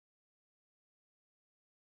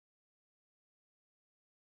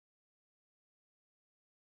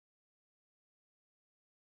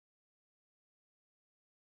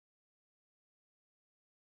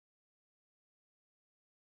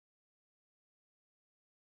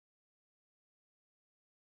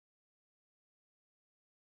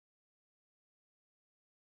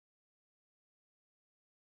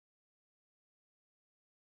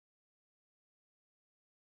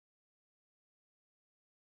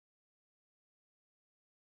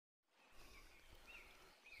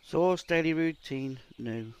Source daily routine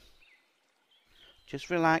new. Just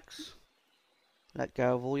relax. Let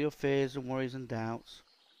go of all your fears and worries and doubts.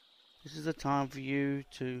 This is the time for you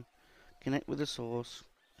to connect with the source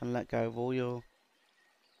and let go of all your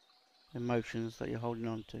emotions that you're holding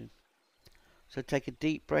on to. So take a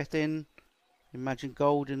deep breath in. Imagine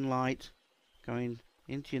golden light going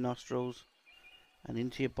into your nostrils and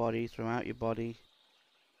into your body, throughout your body,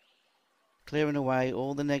 clearing away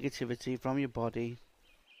all the negativity from your body.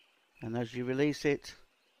 And as you release it,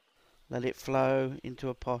 let it flow into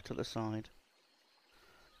a pot at the side.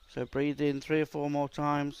 So breathe in 3 or 4 more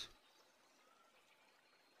times.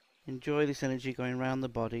 Enjoy this energy going around the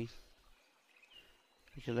body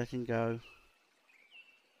as you're letting go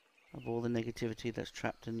of all the negativity that's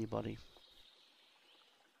trapped in your body.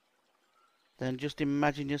 Then just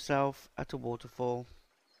imagine yourself at a waterfall.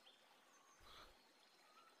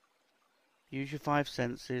 Use your 5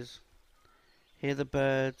 senses. Hear the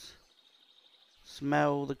birds.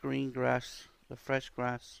 Smell the green grass, the fresh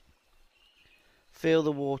grass. Feel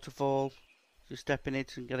the waterfall. You step in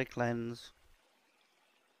it and get a cleanse.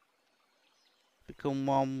 Become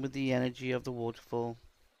one with the energy of the waterfall.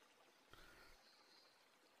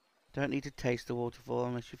 Don't need to taste the waterfall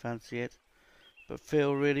unless you fancy it, but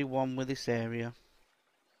feel really one with this area.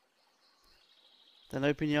 Then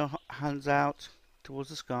open your hands out towards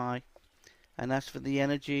the sky and ask for the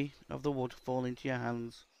energy of the waterfall into your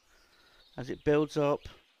hands. As it builds up,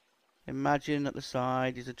 imagine at the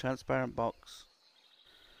side is a transparent box.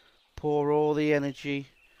 Pour all the energy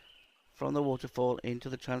from the waterfall into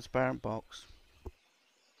the transparent box.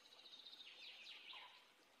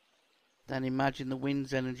 Then imagine the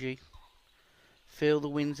wind's energy. Feel the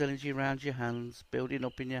wind's energy around your hands, building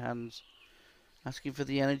up in your hands, asking for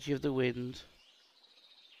the energy of the wind.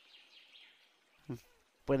 And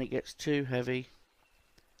when it gets too heavy,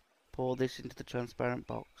 pour this into the transparent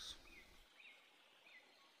box.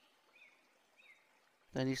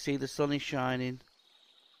 Then you see the sun is shining.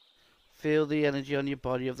 Feel the energy on your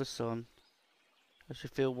body of the sun as you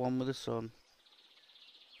feel one with the sun.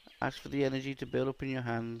 Ask for the energy to build up in your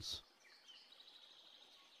hands.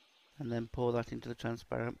 And then pour that into the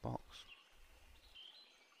transparent box.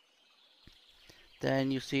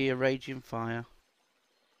 Then you see a raging fire.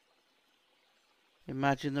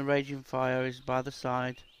 Imagine the raging fire is by the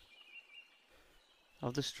side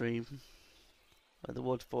of the stream where the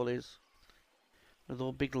waterfall is, with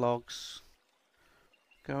all big logs.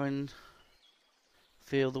 Go and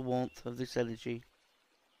feel the warmth of this energy.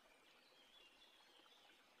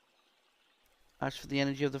 Ask for the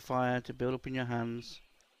energy of the fire to build up in your hands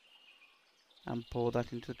and pour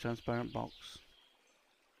that into the transparent box.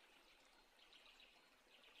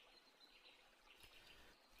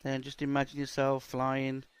 Then just imagine yourself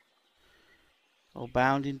flying or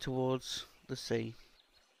bounding towards the sea.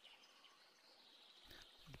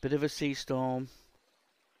 A bit of a sea storm.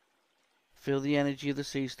 Feel the energy of the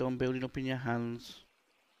sea storm building up in your hands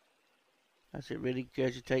as it really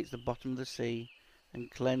agitates the bottom of the sea and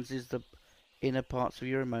cleanses the inner parts of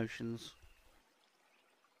your emotions.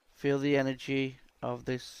 Feel the energy of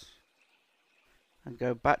this and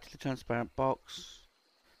go back to the transparent box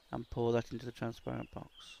and pour that into the transparent box.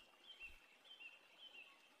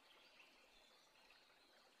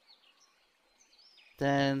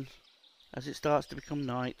 Then, as it starts to become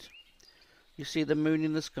night, you see the moon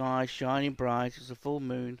in the sky shining bright as a full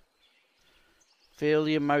moon. Feel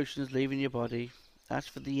the emotions leaving your body.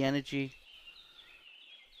 Ask for the energy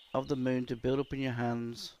of the moon to build up in your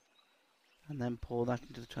hands and then pour that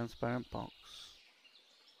into the transparent box.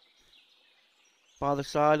 By the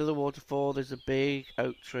side of the waterfall there's a big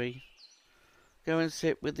oak tree. Go and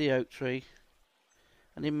sit with the oak tree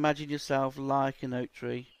and imagine yourself like an oak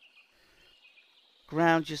tree.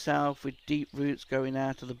 Ground yourself with deep roots going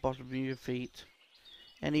out of the bottom of your feet.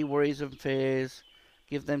 Any worries and fears,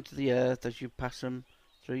 give them to the earth as you pass them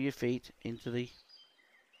through your feet into the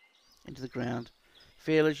ground.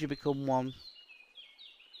 Feel as you become one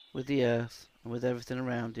with the earth and with everything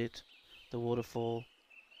around it, the waterfall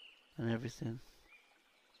and everything.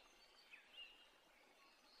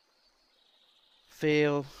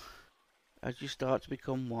 Feel as you start to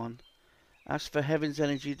become one. Ask for heaven's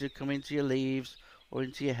energy to come into your leaves or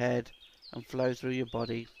into your head and flow through your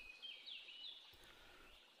body.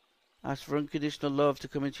 Ask for unconditional love to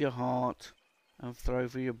come into your heart and flow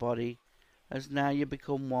through your body as now you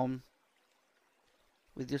become one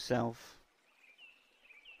with yourself.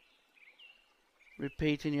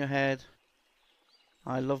 Repeat in your head,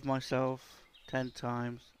 I love myself 10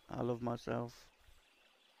 times. I love myself.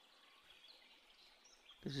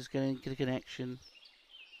 This is getting the connection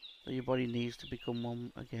that your body needs to become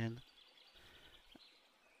one again.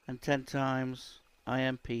 And 10 times, I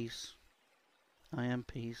am peace. I am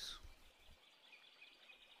peace.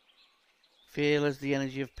 Feel as the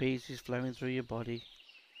energy of peace is flowing through your body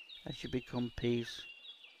as you become peace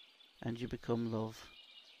and you become love.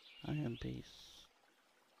 I am peace.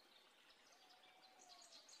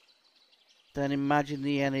 Then imagine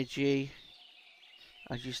the energy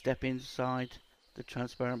as you step inside the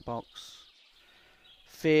transparent box.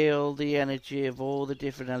 Feel the energy of all the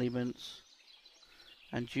different elements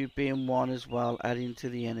and you being one as well, adding to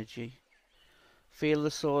the energy. Feel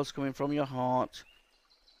the source coming from your heart,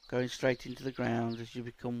 going straight into the ground as you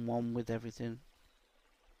become one with everything.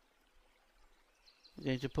 I'm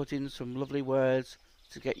going to put in some lovely words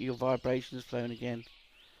to get your vibrations flowing again.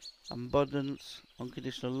 Abundance,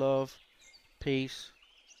 unconditional love, peace,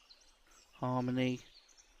 harmony.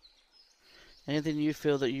 Anything you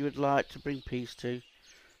feel that you would like to bring peace to,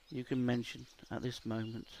 you can mention at this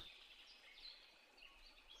moment.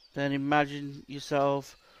 Then imagine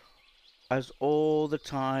yourself as all the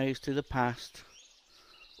ties to the past,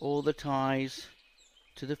 all the ties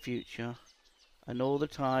to the future, and all the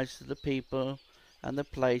ties to the people and the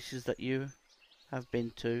places that you have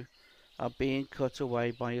been to are being cut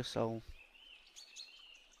away by your soul.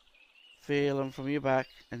 Feel them from your back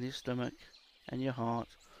and your stomach and your heart,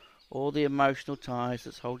 all the emotional ties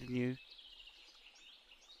that's holding you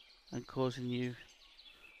and causing you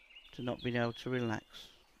to not being able to relax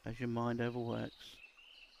as your mind overworks.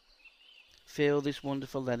 Feel this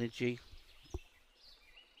wonderful energy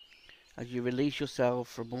as you release yourself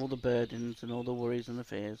from all the burdens and all the worries and the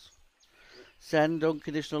fears. Send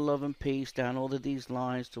unconditional love and peace down all of these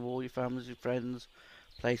lines to all your families and friends,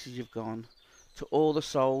 places you've gone, to all the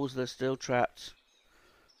souls that are still trapped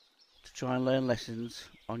to try and learn lessons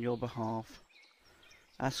on your behalf.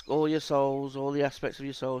 Ask all your souls, all the aspects of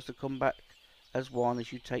your souls to come back as one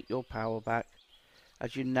as you take your power back,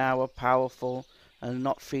 as you now are powerful and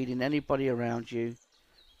not feeding anybody around you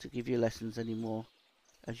to give you lessons anymore,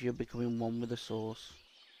 as you're becoming one with the source.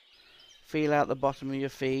 Feel out the bottom of your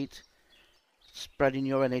feet, spreading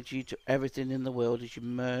your energy to everything in the world as you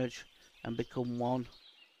merge and become one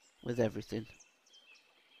with everything.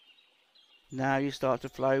 Now you start to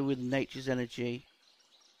flow with nature's energy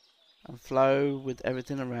and flow with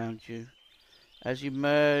everything around you. As you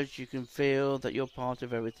merge, you can feel that you're part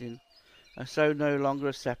of everything, and so no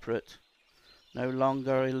longer separate. No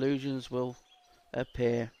longer illusions will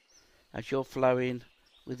appear as you're flowing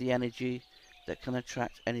with the energy that can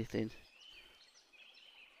attract anything.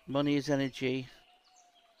 Money is energy,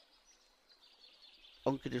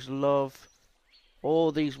 unconditional love,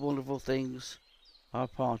 all these wonderful things are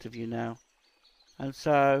part of you now. And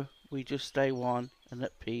so we just stay one and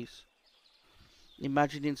at peace.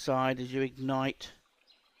 Imagine inside as you ignite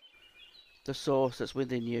the source that's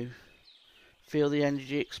within you. Feel the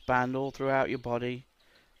energy expand all throughout your body,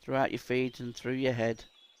 throughout your feet and through your head,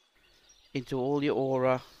 into all your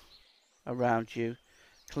aura around you,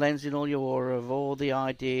 cleansing all your aura of all the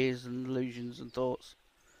ideas and illusions and thoughts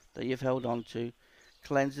that you've held on to,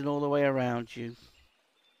 cleansing all the way around you.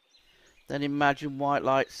 Then imagine white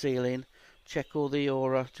light sealing, check all the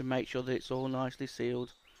aura to make sure that it's all nicely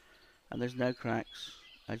sealed and there's no cracks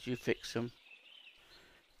as you fix them.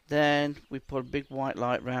 Then we put a big white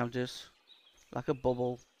light around us, like a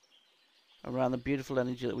bubble, around the beautiful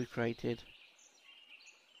energy that we've created.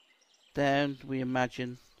 Then we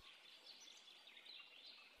imagine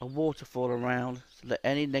a waterfall around so that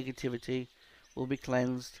any negativity will be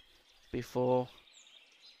cleansed before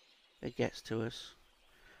it gets to us.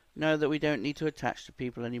 Know that we don't need to attach to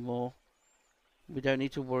people anymore. We don't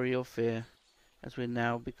need to worry or fear as we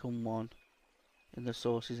now become one in the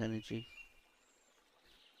source's energy.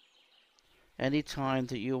 Any time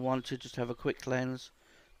that you want to just have a quick cleanse,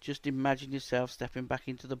 just imagine yourself stepping back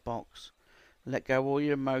into the box. Let go all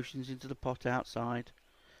your emotions into the pot outside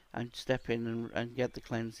and step in and get the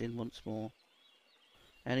cleansing once more.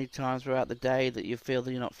 Any time throughout the day that you feel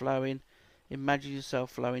that you're not flowing, imagine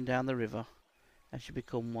yourself flowing down the river as you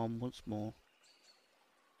become one once more.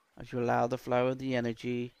 As you allow the flow of the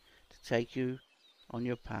energy to take you on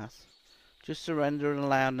your path. Just surrender and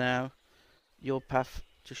allow now your path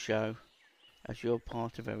to show as you're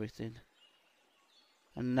part of everything.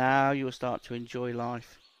 And now you will start to enjoy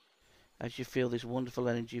life as you feel this wonderful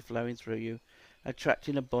energy flowing through you,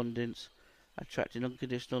 attracting abundance, attracting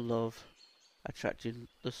unconditional love, attracting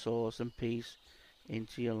the source and peace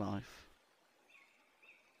into your life.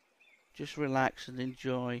 Just relax and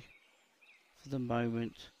enjoy for the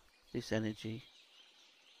moment this energy.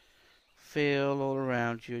 Feel all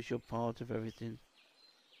around you as you're part of everything,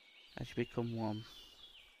 as you become one.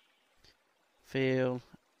 Feel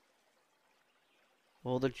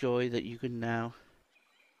all the joy that you can now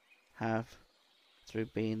have through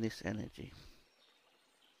being this energy.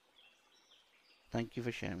 Thank you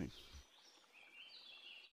for sharing.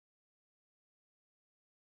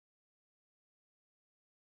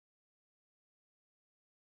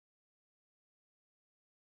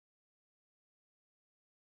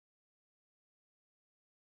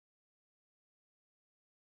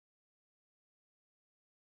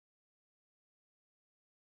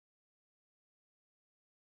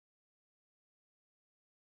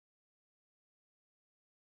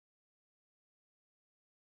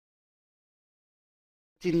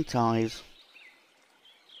 Cutting ties.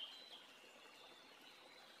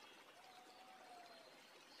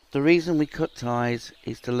 The reason we cut ties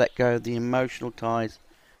is to let go of the emotional ties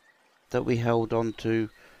that we held on to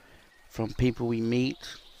from people we meet,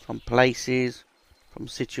 from places, from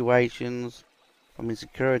situations, from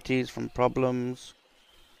insecurities, from problems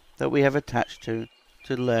that we have attached to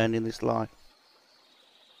learn in this life.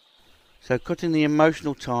 So cutting the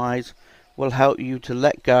emotional ties will help you to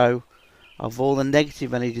let go of all the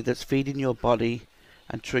negative energy that's feeding your body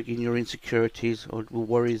and triggering your insecurities or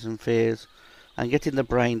worries and fears and getting the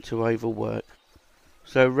brain to overwork.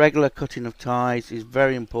 So regular cutting of ties is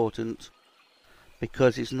very important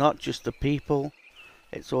because it's not just the people,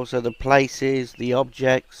 it's also the places, the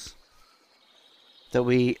objects that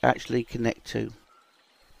we actually connect to.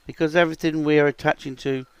 Because everything we are attaching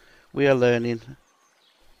to, we are learning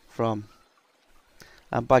from.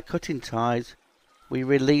 And by cutting ties, we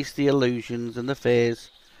release the illusions and the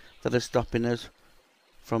fears that are stopping us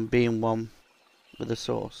from being one with the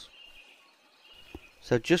source.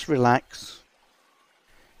 So just relax,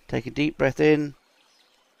 take a deep breath in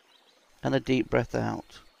and a deep breath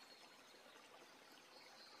out.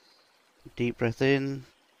 Deep breath in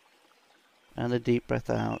and a deep breath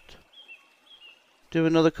out. Do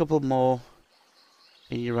another couple more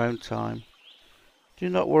in your own time. Do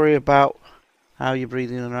not worry about how you're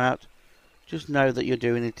breathing in and out. Just know that you're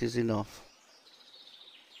doing it is enough.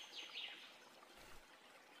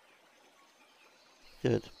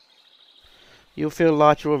 Good. You'll feel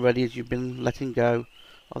lighter already as you've been letting go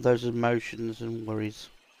of those emotions and worries.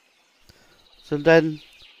 So then,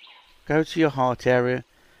 go to your heart area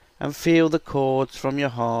and feel the cords from your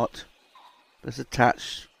heart that's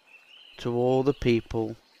attached to all the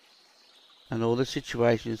people and all the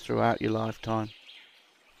situations throughout your lifetime.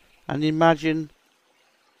 And imagine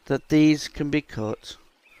that these can be cut,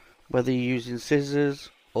 whether you're using scissors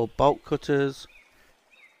or bolt cutters,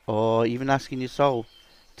 or even asking your soul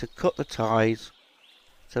to cut the ties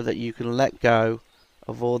so that you can let go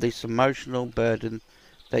of all this emotional burden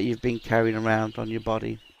that you've been carrying around on your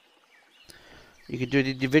body. You can do it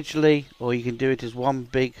individually, or you can do it as one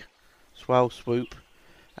big swell swoop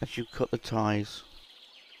as you cut the ties.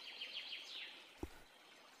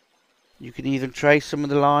 You can even trace some of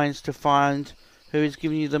the lines to find who is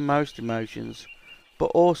giving you the most emotions, but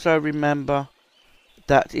also remember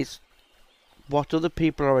that it's what other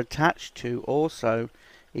people are attached to also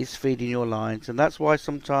is feeding your lines, and that's why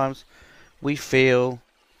sometimes we feel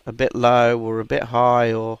a bit low or a bit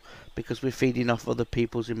high, or because we're feeding off other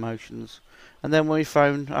people's emotions. And then when we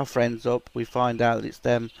phone our friends up, we find out that it's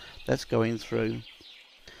them that's going through.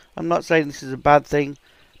 I'm not saying this is a bad thing,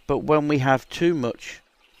 but when we have too much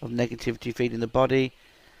of negativity feeding the body,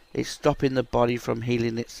 it's stopping the body from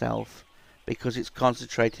healing itself, because it's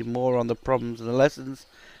concentrating more on the problems and the lessons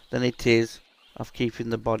than it is of keeping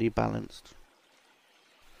the body balanced.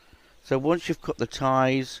 So once you've cut the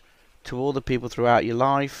ties to all the people throughout your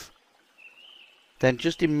life, then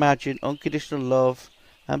just imagine unconditional love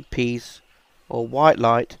and peace or white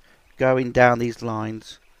light going down these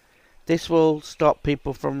lines. This will stop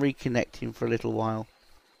people from reconnecting for a little while.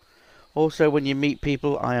 Also, when you meet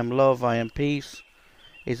people, I am love, I am peace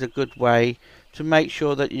is a good way to make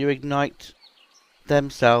sure that you ignite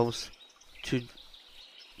themselves to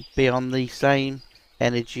be on the same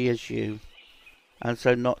energy as you, and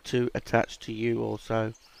so not to attach to you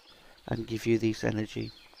also and give you this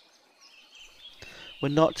energy. We're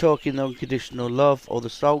not talking unconditional love or the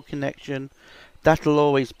soul connection. That'll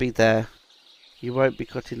always be there. You won't be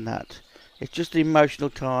cutting that. It's just the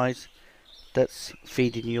emotional ties that's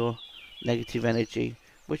feeding your negative energy,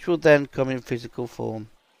 which will then come in physical form.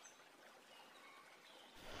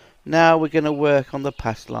 Now we're going to work on the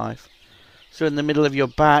past life. So in the middle of your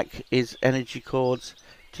back is energy cords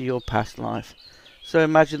to your past life. So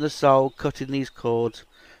imagine the soul cutting these cords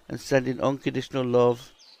and sending unconditional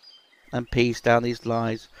love and peace down these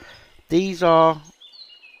lines. These are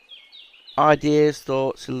ideas,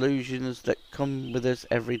 thoughts, illusions that come with us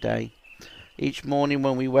every day. Each morning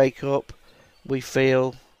when we wake up, we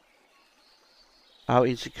feel our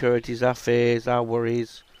insecurities, our fears, our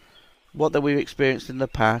worries, what that we've experienced in the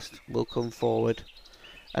past will come forward.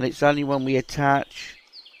 And it's only when we attach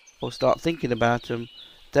or start thinking about them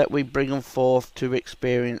that we bring them forth to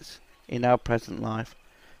experience in our present life.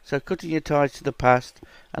 So cutting your ties to the past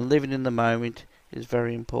and living in the moment is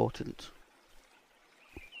very important.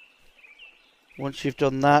 Once you've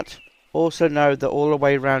done that, also know that all the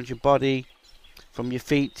way around your body, from your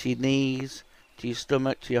feet to your knees, to your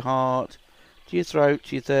stomach, to your heart, to your throat,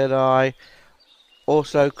 to your third eye,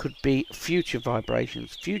 also could be future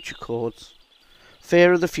vibrations, future chords.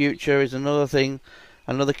 Fear of the future is another thing,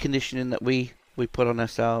 another conditioning that we put on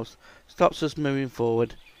ourselves. Stops us moving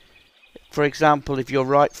forward. For example, if your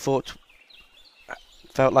right foot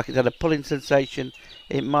felt like it had a pulling sensation,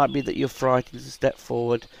 it might be that you're frightened to step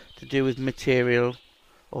forward, to do with material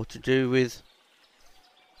or to do with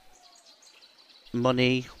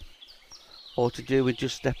money or to do with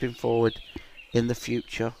just stepping forward in the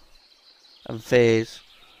future and fears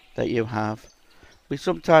that you have. We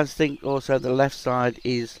sometimes think also the left side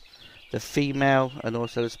is the female and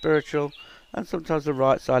also the spiritual, and sometimes the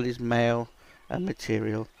right side is male and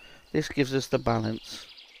material. This gives us the balance.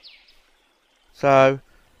 So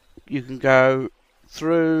you can go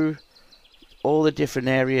through all the different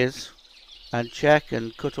areas and check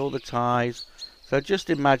and cut all the ties. So just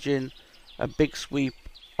imagine a big sweep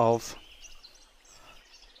of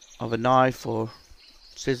a knife or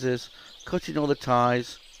scissors, cutting all the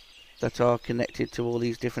ties that are connected to all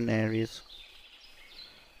these different areas.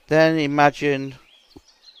 Then imagine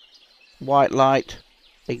white light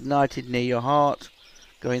ignited near your heart,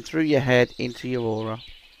 going through your head into your aura.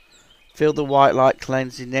 Feel the white light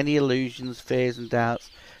cleansing any illusions, fears and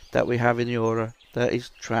doubts that we have in the aura that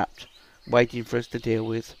is trapped, waiting for us to deal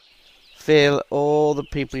with. Feel all the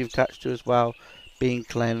people you've attached to as well being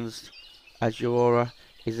cleansed as your aura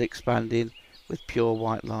is expanding with pure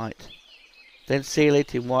white light. Then seal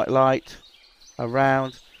it in white light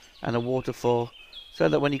around and a waterfall, so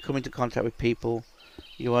that when you come into contact with people,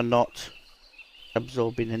 you are not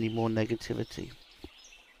absorbing any more negativity.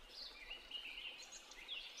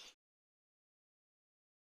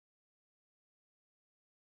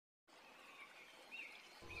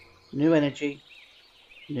 New energy,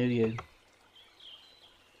 new you.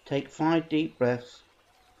 Take 5 deep breaths,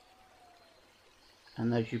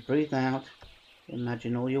 and as you breathe out,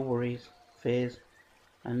 imagine all your worries, fears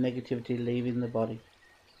and negativity leaving the body.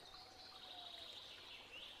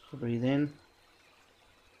 So breathe in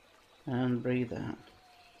and breathe out.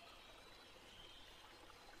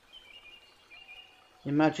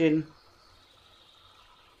 Imagine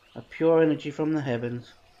a pure energy from the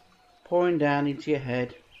heavens pouring down into your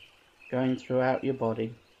head, going throughout your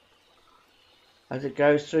body. As it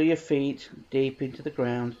goes through your feet, deep into the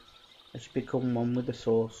ground, as you become one with the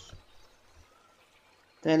source.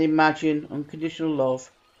 Then imagine unconditional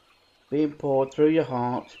love being poured through your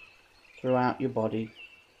heart, throughout your body,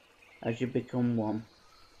 as you become one.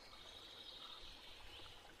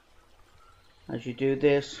 As you do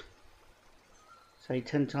this, say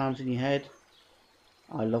 10 times in your head,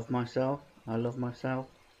 I love myself, I love myself.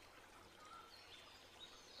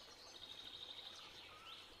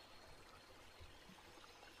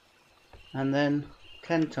 And then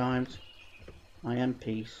 10 times, I am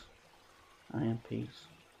peace, I am peace.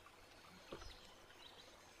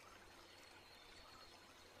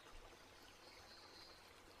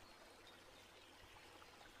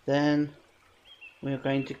 Then we are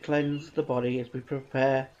going to cleanse the body as we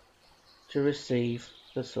prepare to receive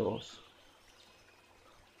the source.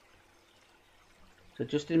 So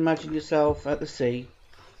just imagine yourself at the sea.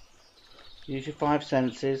 Use your 5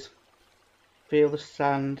 senses. Feel the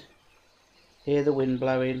sand. Hear the wind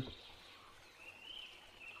blowing.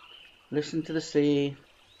 Listen to the sea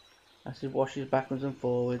as it washes backwards and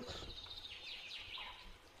forwards.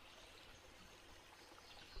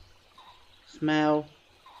 Smell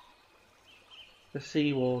the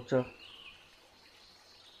seawater.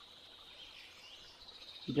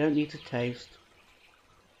 You don't need to taste.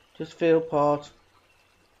 Just feel part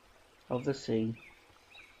of the sea.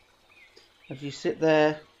 As you sit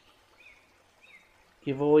there,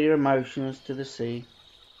 give all your emotions to the sea.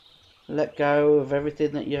 Let go of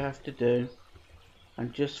everything that you have to do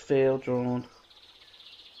and just feel drawn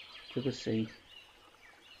to the sea.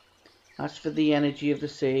 Ask for the energy of the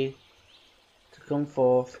sea to come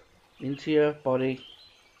forth into your body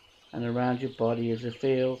and around your body as you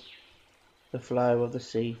feel the flow of the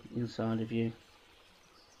sea inside of you.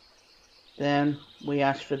 Then we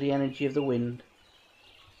ask for the energy of the wind.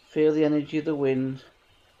 Feel the energy of the wind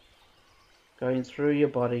going through your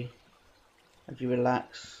body as you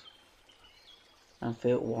relax and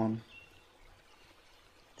feel one.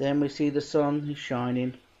 Then we see the sun is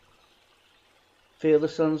shining. Feel the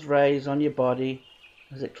sun's rays on your body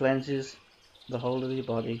as it cleanses the whole of your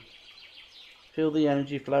body. Feel the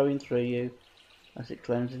energy flowing through you as it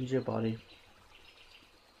cleanses your body.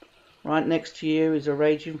 Right next to you is a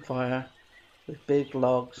raging fire with big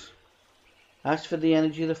logs. Ask for the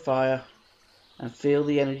energy of the fire and feel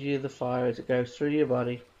the energy of the fire as it goes through your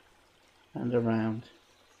body and around.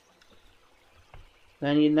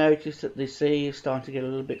 Then you notice that the sea is starting to get a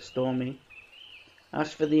little bit stormy.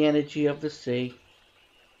 Ask for the energy of the sea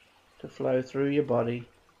to flow through your body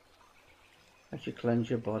as you cleanse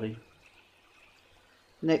your body.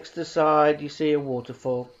 Next to the side you see a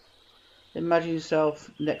waterfall. Imagine yourself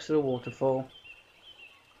next to the waterfall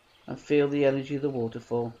and feel the energy of the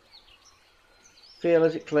waterfall. Feel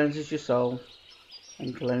as it cleanses your soul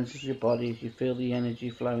and cleanses your body as you feel the energy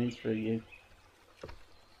flowing through you.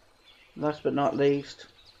 Last but not least,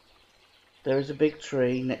 there is a big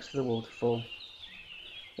tree next to the waterfall.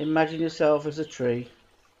 Imagine yourself as a tree.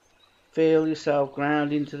 Feel yourself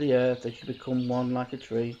ground into the earth as you become one like a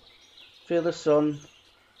tree. Feel the sun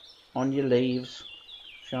on your leaves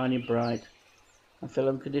shining bright and feel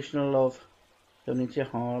unconditional love going into your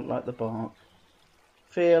heart like the bark.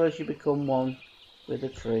 Feel as you become one with the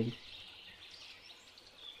tree.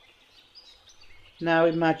 Now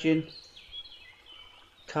imagine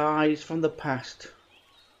ties from the past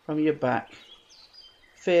from your back.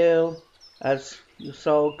 Feel as your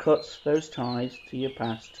soul cuts those ties to your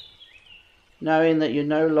past, knowing that you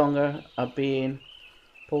no longer are being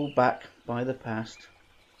pulled back by the past.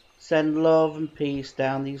 Send love and peace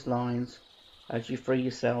down these lines as you free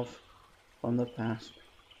yourself from the past.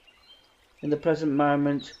 In the present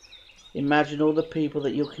moment, imagine all the people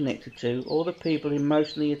that you're connected to, all the people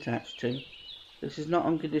emotionally attached to. This is not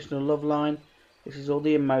unconditional love line, this is all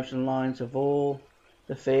the emotional lines of all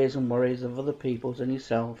the fears and worries of other people's and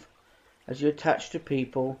yourself. As you attach to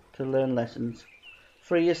people to learn lessons,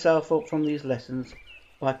 free yourself up from these lessons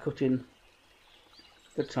by cutting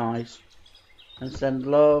the ties and send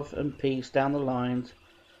love and peace down the lines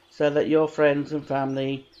so that your friends and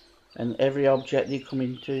family and every object that you come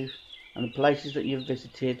into and the places that you've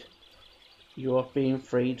visited, you are being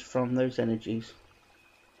freed from those energies.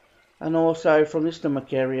 And also from the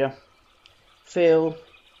stomach area, feel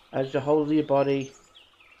as the whole of your body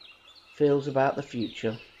feels about the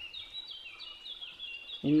future.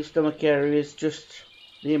 In your stomach area is just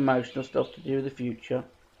the emotional stuff to do with the future.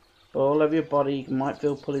 But all over your body you might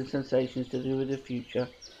feel pulling sensations to do with the future,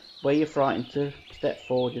 where you're frightened to step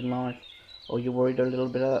forward in life or you're worried a little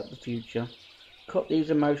bit about the future. Cut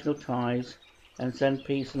these emotional ties and send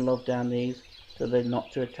peace and love down these so they're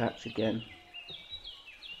not to attach again.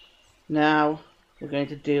 Now we're going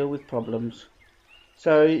to deal with problems.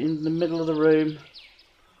 So in the middle of the room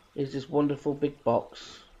is this wonderful big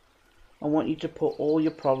box. I want you to put all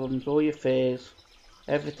your problems, all your fears,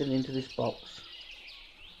 everything into this box.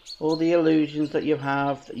 All the illusions that you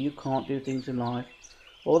have that you can't do things in life,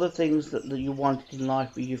 all the things that you wanted in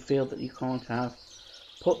life but you feel that you can't have.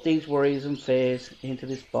 Put these worries and fears into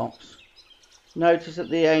this box. Notice that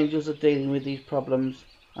the angels are dealing with these problems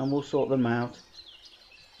and will sort them out,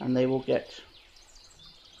 and they will get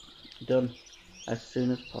done as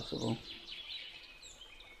soon as possible.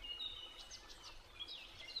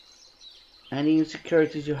 Any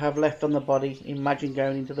insecurities you have left on the body, imagine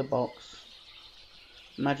going into the box.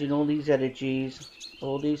 Imagine all these energies,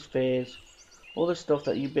 all these fears, all the stuff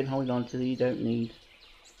that you've been holding on to that you don't need.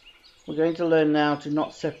 We're going to learn now to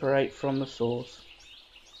not separate from the source.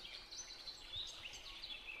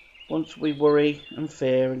 Once we worry and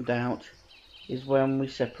fear and doubt is when we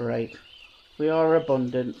separate. We are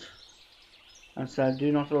abundant, and so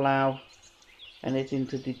do not allow anything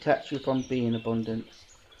to detach you from being abundant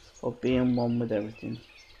or being one with everything.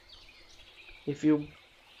 If you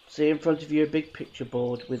see in front of you a big picture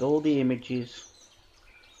board with all the images,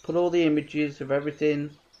 put all the images of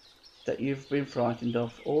everything that you've been frightened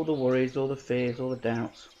of, all the worries, all the fears, all the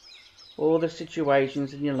doubts, all the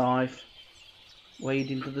situations in your life where you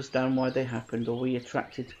didn't understand why they happened or were you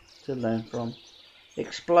attracted to learn from.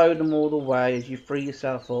 Explode them all the way as you free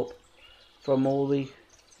yourself up from all the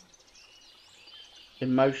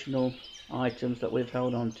emotional items that we've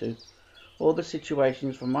held on to, all the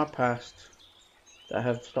situations from our past that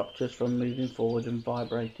have stopped us from moving forward and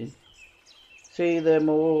vibrating. See them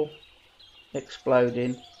all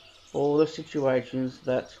exploding, all the situations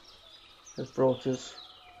that have brought us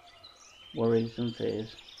worries and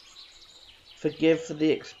fears. Forgive for the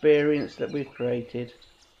experience that we've created.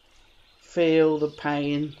 Feel the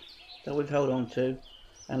pain that we've held on to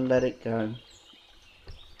and let it go.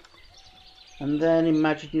 And then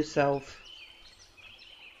imagine yourself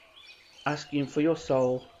asking for your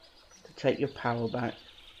soul to take your power back.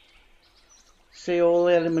 See all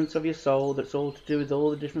the elements of your soul that's all to do with all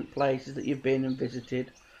the different places that you've been and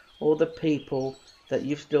visited, all the people that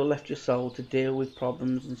you've still left your soul to deal with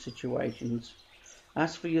problems and situations.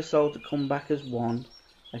 Ask for your soul to come back as one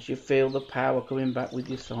as you feel the power coming back with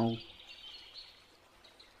your soul.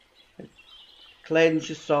 Cleanse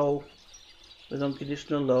your soul with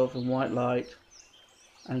unconditional love and white light,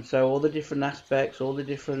 and so all the different aspects, all the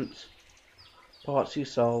different parts of your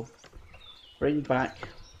soul, bring back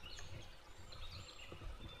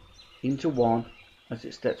into one as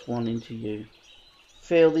it steps one into you.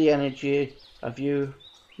 Feel the energy of you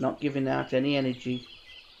not giving out any energy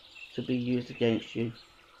to be used against you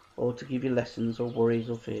or to give you lessons or worries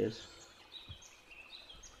or fears.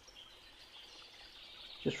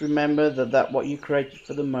 Just remember that what you created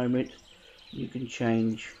for the moment you can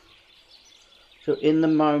change. So in the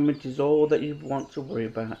moment is all that you want to worry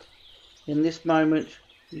about. In this moment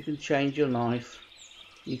you can change your life.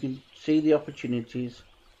 You can see the opportunities.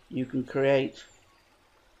 You can create.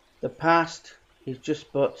 The past is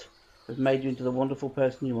just but has made you into the wonderful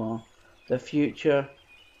person you are. The future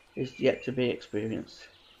is yet to be experienced.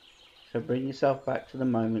 So bring yourself back to the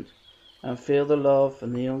moment and feel the love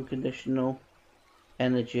and the unconditional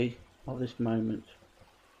energy of this moment.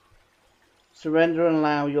 Surrender and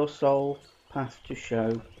allow your soul path to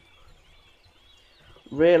show.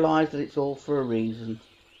 Realise that it's all for a reason.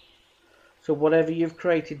 So whatever you've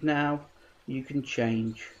created now, you can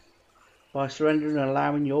change. By surrendering and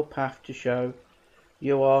allowing your path to show,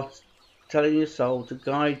 you are telling your soul to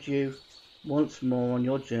guide you once more on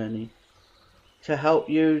your journey, to help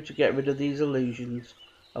you to get rid of these illusions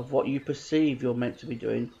of what you perceive you're meant to be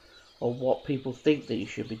doing or what people think that you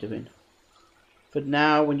should be doing. For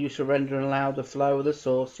now, when you surrender and allow the flow of the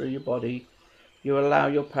source through your body, you allow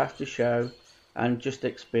your path to show and just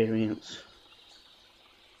experience.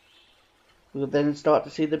 We will then start to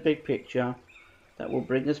see the big picture that will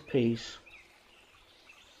bring us peace,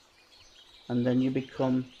 and then you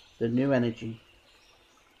become the new energy,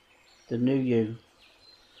 the new you.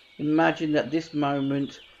 Imagine that this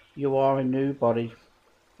moment you are a new body,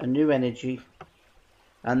 a new energy,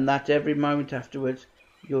 and that every moment afterwards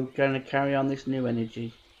you're going to carry on this new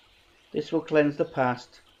energy. This will cleanse the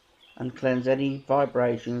past and cleanse any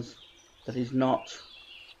vibrations that is not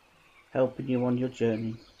helping you on your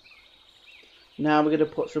journey. Now we're going to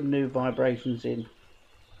put some new vibrations in.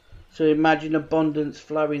 So imagine abundance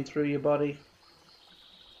flowing through your body.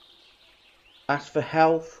 Ask for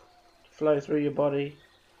health to flow through your body.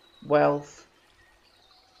 Wealth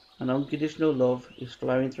and unconditional love is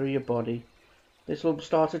flowing through your body. This will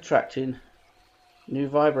start attracting new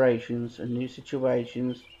vibrations and new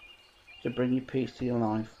situations to bring you peace to your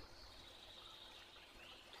life.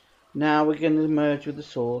 Now we're going to merge with the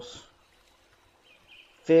source.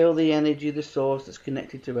 Feel the energy of the source that's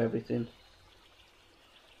connected to everything.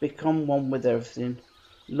 Become one with everything.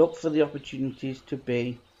 Look for the opportunities to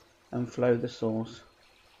be and flow the source.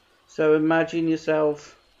 So imagine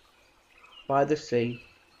yourself by the sea.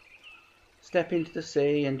 Step into the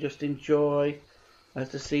sea and just enjoy as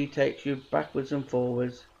the sea takes you backwards and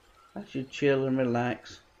forwards as you chill and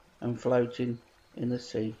relax and floating in the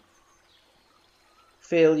sea.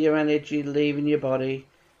 Feel your energy leaving your body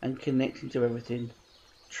and connecting to everything.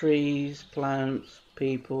 Trees, plants,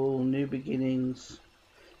 people, new beginnings,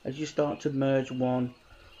 as you start to merge one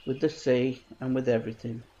with the sea and with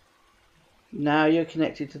everything. Now you're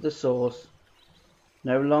connected to the source.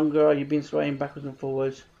 No longer are you being swaying backwards and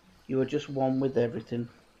forwards. You are just one with everything.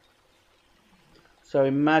 So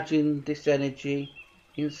imagine this energy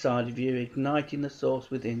inside of you igniting the source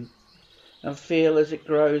within, and feel as it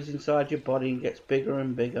grows inside your body and gets bigger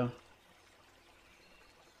and bigger.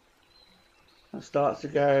 And starts to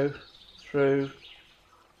go through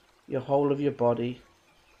your whole of your body,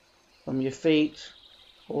 from your feet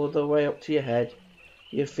all the way up to your head.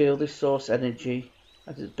 You feel this source energy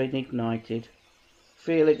as it's been ignited.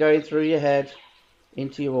 Feel it going through your head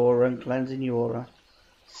into your aura and cleansing your aura,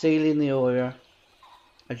 sealing the aura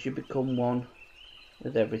as you become one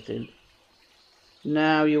with everything.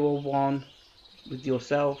 Now you are one with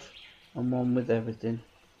yourself and one with everything.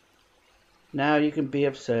 Now you can be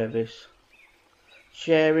of service.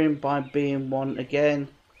 Sharing by being one again,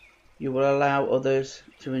 you will allow others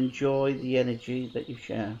to enjoy the energy that you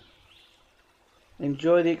share.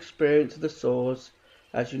 Enjoy the experience of the source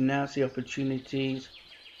as you now see opportunities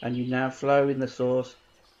and you now flow in the source.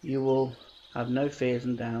 You will have no fears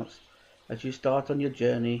and doubts as you start on your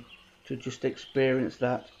journey to just experience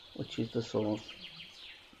that which is the source.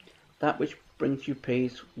 That which brings you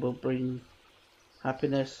peace will bring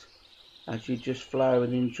happiness as you just flow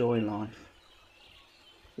and enjoy life.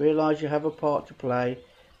 Realise you have a part to play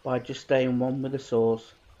by just staying one with the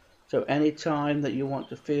source. So any time that you want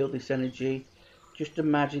to feel this energy, just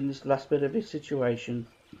imagine this last bit of this situation.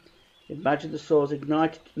 Imagine the source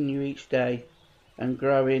ignited in you each day and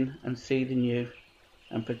growing and seeding you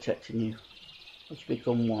and protecting you as you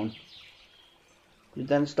become one. You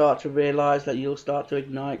then start to realise that you'll start to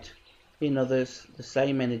ignite in others the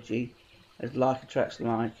same energy as like attracts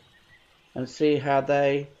like, and see how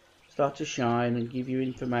they start to shine and give you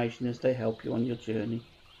information as they help you on your journey.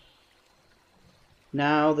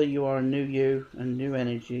 Now that you are a new you and new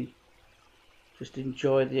energy, just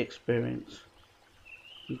enjoy the experience.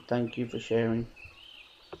 And thank you for sharing.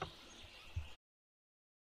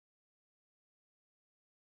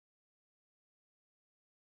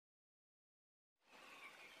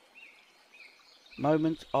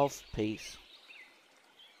 Moment of peace.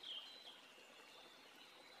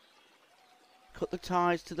 Cut the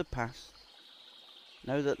ties to the past.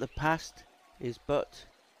 Know that the past is but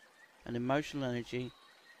an emotional energy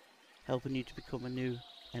helping you to become a new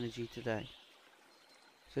energy today.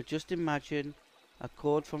 So just imagine a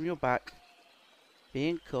cord from your back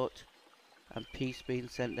being cut and peace being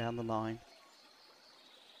sent down the line.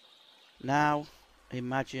 Now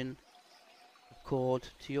imagine a cord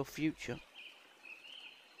to your future.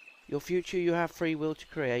 Your future you have free will to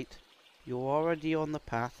create. You're already on the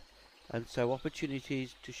path, and so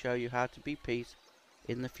opportunities to show you how to be peace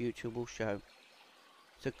in the future will show.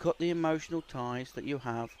 So cut the emotional ties that you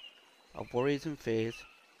have of worries and fears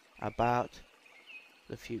about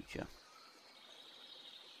the future.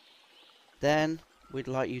 Then we'd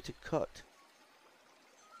like you to cut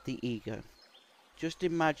the ego. Just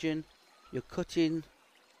imagine you're cutting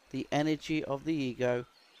the energy of the ego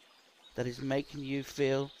that is making you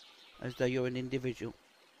feel as though you're an individual,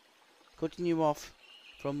 cutting you off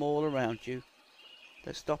from all around you,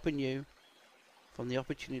 that's stopping you from the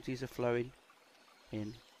opportunities of flowing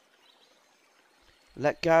in.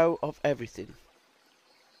 Let go of everything.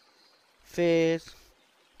 Fears,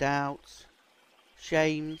 doubts,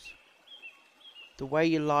 shames, the way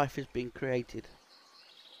your life has been created.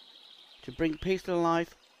 To bring peace to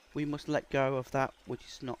life, we must let go of that which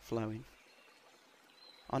is not flowing.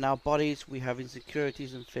 On our bodies we have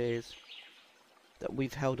insecurities and fears that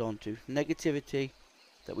we've held on to, negativity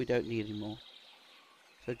that we don't need anymore.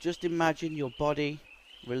 So just imagine your body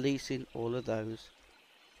releasing all of those,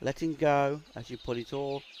 letting go as you put it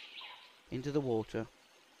all into the water,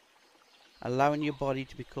 allowing your body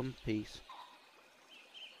to become peace.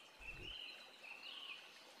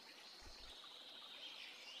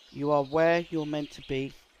 You are where you're meant to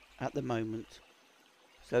be at the moment,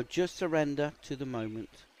 so just surrender to the moment.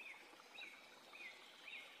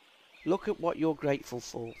 Look at what you're grateful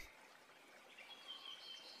for.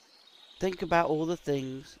 Think about all the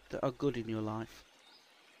things that are good in your life.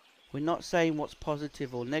 We're not saying what's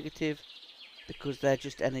positive or negative, because they're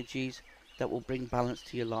just energies that will bring balance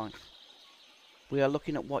to your life. We are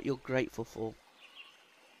looking at what you're grateful for,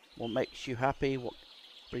 what makes you happy, what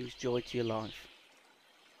brings joy to your life.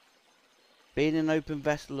 Being an open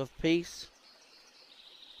vessel of peace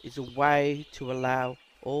is a way to allow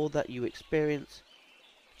all that you experience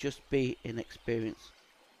just be an experience,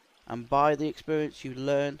 and by the experience you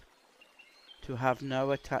learn to have no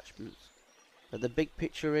attachments. But the big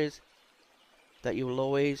picture is that you will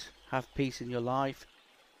always have peace in your life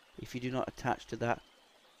if you do not attach to that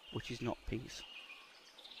which is not peace.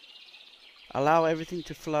 Allow everything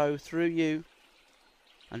to flow through you,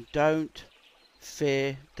 and don't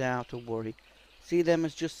fear, doubt or worry. See them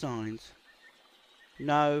as just signs.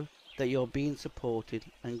 Know that you're being supported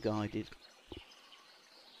and guided.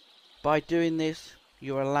 By doing this,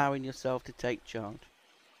 you're allowing yourself to take charge.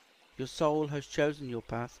 Your soul has chosen your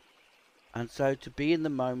path, and so to be in the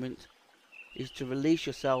moment is to release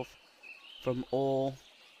yourself from all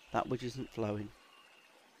that which isn't flowing.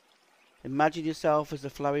 Imagine yourself as a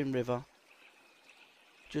flowing river.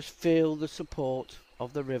 Just feel the support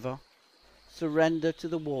of the river. Surrender to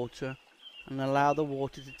the water and allow the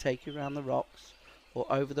water to take you around the rocks or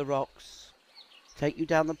over the rocks. Take you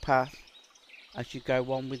down the path as you go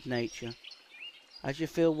one with nature. As you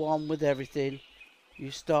feel one with everything,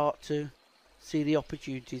 you start to see the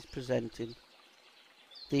opportunities presenting,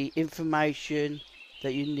 the information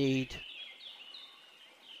that you need,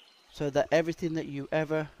 so that everything that you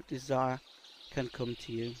ever desire can come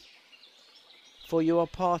to you. For you are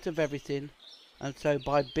part of everything, and so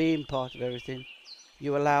by being part of everything,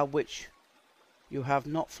 you allow which you have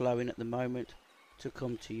not flowing at the moment to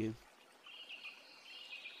come to you.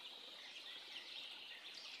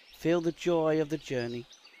 Feel the joy of the journey.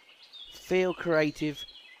 Feel creative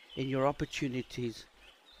in your opportunities.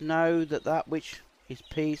 Know that that which is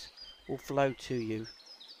peace will flow to you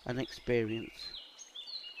and experience.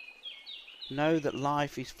 Know that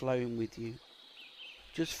life is flowing with you.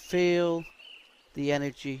 Just feel the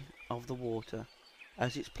energy of the water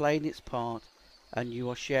as it's playing its part and you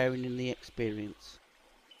are sharing in the experience.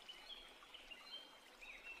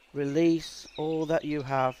 Release all that you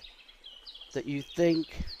have that you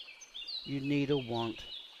think you need or want,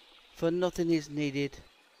 for nothing is needed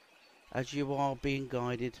as you are being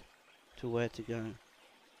guided to where to go.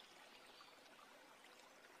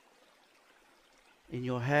 In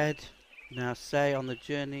your head, now say on the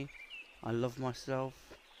journey, I love myself,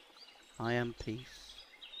 I am peace,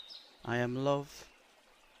 I am love,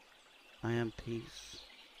 I am peace.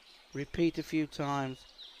 Repeat a few times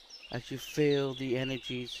as you feel the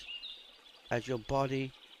energies, as your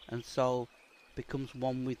body and soul becomes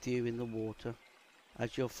one with you in the water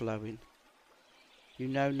as you're flowing. You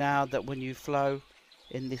know now that when you flow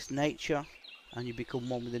in this nature and you become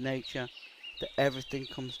one with the nature, that everything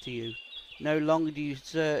comes to you. No longer do you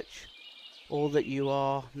search. All that you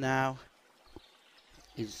are now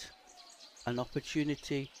is an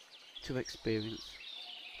opportunity to experience,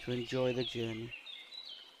 to enjoy the journey.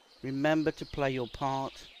 Remember to play your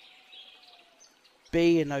part.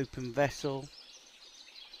 Be an open vessel,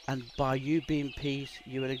 and by you being peace,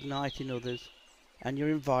 you are igniting others and your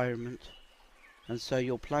environment, and so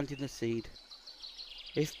you're planting a seed.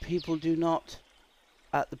 If people do not,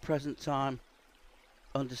 at the present time,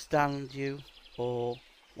 understand you or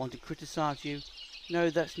want to criticise you, no,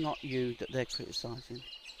 that's not you that they're criticising.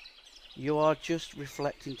 You are just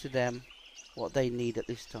reflecting to them what they need at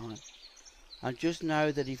this time. And just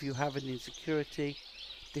know that if you have an insecurity,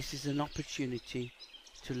 this is an opportunity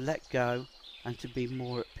to let go and to be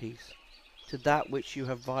more at peace, to that which you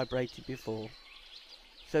have vibrated before.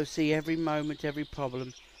 So see every moment, every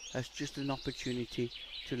problem as just an opportunity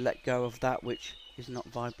to let go of that which is not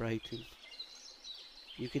vibrating.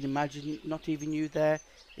 You can imagine not even you there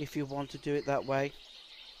if you want to do it that way.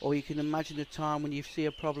 Or you can imagine a time when you see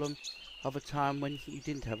a problem of a time when you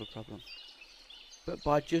didn't have a problem. But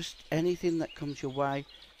by just anything that comes your way,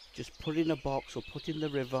 just put in a box or put in the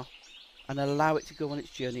river and allow it to go on its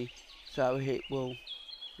journey so it will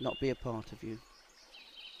not be a part of you.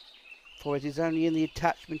 For it is only in the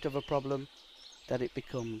attachment of a problem that it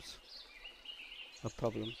becomes a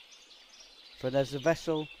problem. For as a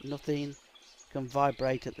vessel, nothing can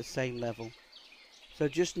vibrate at the same level. So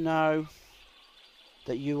just know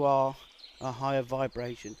that you are a higher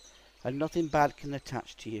vibration and nothing bad can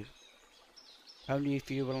attach to you, only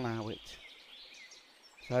if you allow it.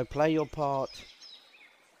 So play your part,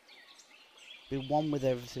 be one with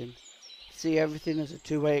everything, see everything as a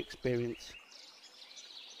two-way experience.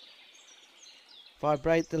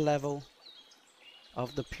 Vibrate the level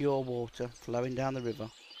of the pure water flowing down the river,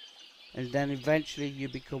 and then eventually you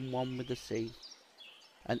become one with the sea,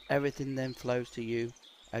 and everything then flows to you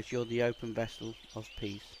as you're the open vessel of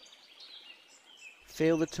peace.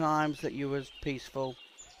 Feel the times that you were peaceful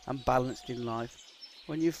and balanced in life,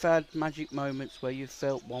 when you've had magic moments where you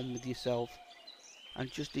felt one with yourself, and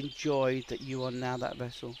just enjoy that you are now that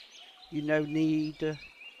vessel. You no need to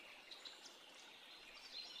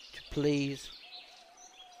please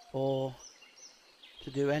or to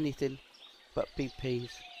do anything but be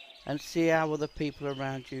peace, and see how other people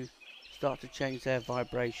around you start to change their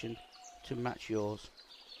vibration to match yours.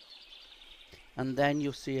 And then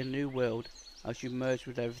you'll see a new world as you merge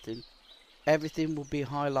with everything. Everything will be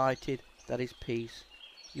highlighted that is peace.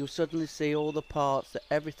 You'll suddenly see all the parts that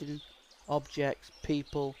everything, objects,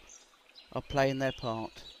 people are playing their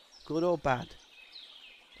part, good or bad,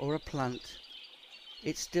 or a plant.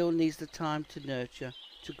 It still needs the time to nurture,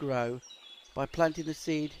 to grow. By planting the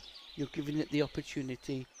seed, you're giving it the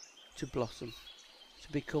opportunity to blossom,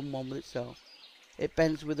 to become one with itself. It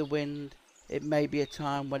bends with the wind. It may be a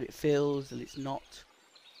time when it feels that it's not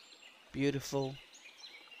beautiful,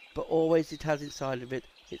 but always it has inside of it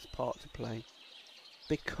its part to play.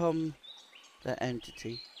 Become that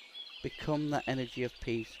entity, become that energy of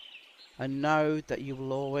peace, and know that you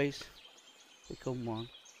will always become one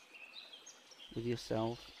with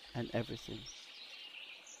yourself and everything.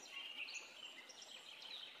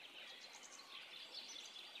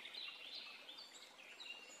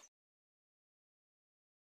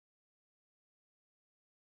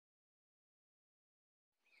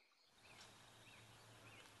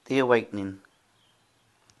 The awakening.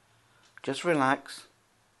 Just relax.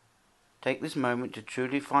 Take this moment to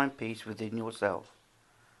truly find peace within yourself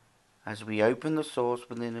as we open the source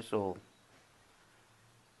within us all.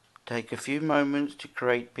 Take a few moments to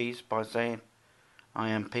create peace by saying, I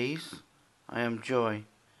am peace, I am joy,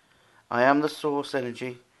 I am the source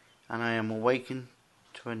energy, and I am awakened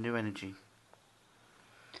to a new energy.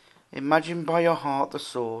 Imagine by your heart the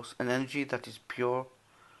source, an energy that is pure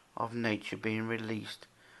of nature being released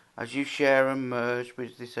as you share and merge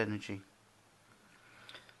with this energy.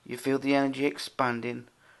 You feel the energy expanding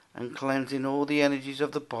and cleansing all the energies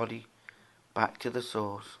of the body back to the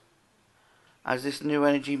source. As this new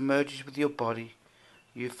energy merges with your body,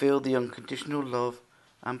 you feel the unconditional love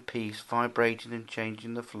and peace vibrating and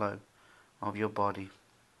changing the flow of your body.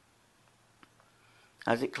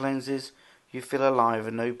 As it cleanses, you feel alive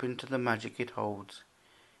and open to the magic it holds.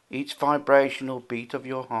 Each vibrational beat of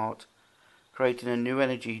your heart creating a new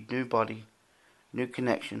energy, new body, new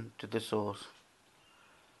connection to the source.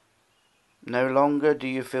 No longer do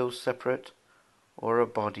you feel separate or a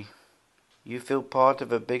body. You feel part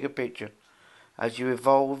of a bigger picture as you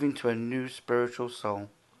evolve into a new spiritual soul.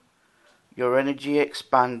 Your energy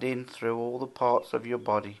expanding through all the parts of your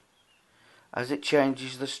body as it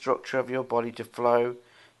changes the structure of your body to flow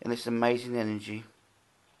in this amazing energy.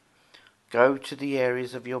 Go to the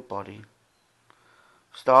areas of your body.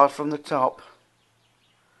 Start from the top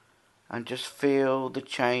and just feel the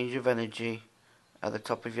change of energy at the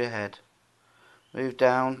top of your head. Move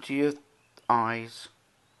down to your eyes,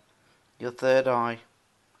 your third eye,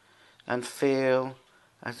 and feel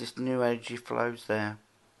as this new energy flows there.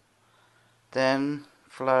 Then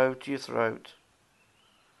flow to your throat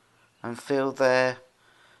and feel there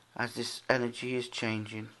as this energy is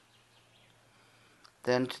changing.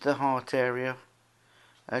 Then to the heart area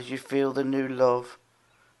as you feel the new love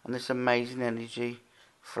and this amazing energy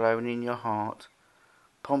flowing in your heart,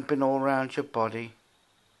 pumping all around your body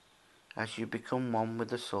as you become one with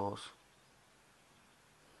the source.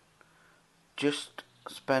 Just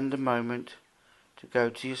spend a moment to go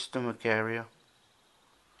to your stomach area,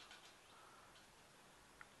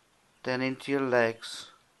 then into your legs,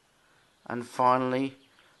 and finally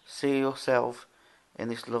see yourself in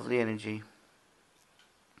this lovely energy.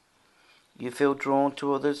 You feel drawn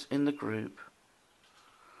to others in the group,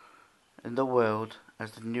 in the world,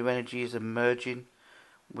 as the new energy is emerging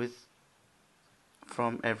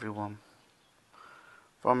from everyone,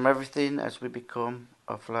 from everything, as we become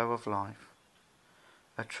a flow of life.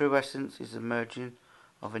 A true essence is emerging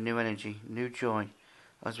of a new energy, new joy,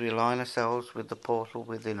 as we align ourselves with the portal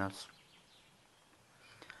within us.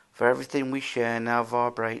 For everything we share now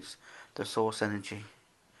vibrates the source energy.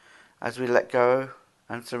 As we let go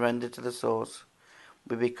and surrender to the source,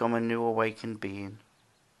 we become a new awakened being.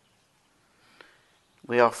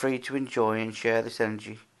 We are free to enjoy and share this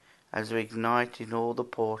energy as we ignite in all the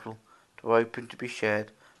portal to open to be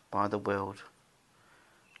shared by the world.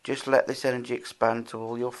 Just let this energy expand to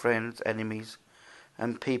all your friends, enemies,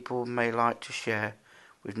 and people may like to share,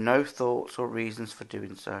 with no thoughts or reasons for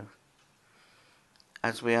doing so.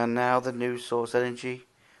 As we are now the new source energy,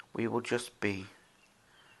 we will just be.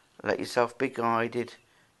 Let yourself be guided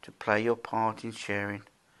to play your part in sharing,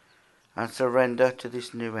 and surrender to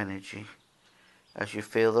this new energy as you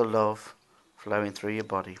feel the love flowing through your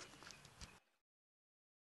body.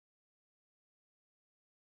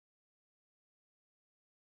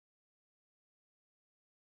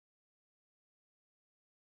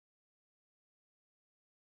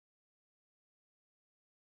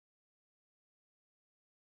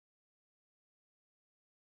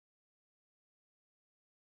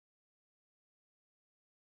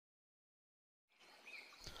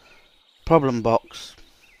 Problem box.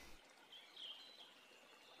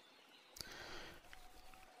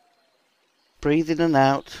 Breathe in and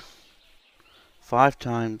out 5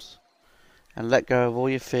 times and let go of all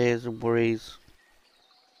your fears and worries,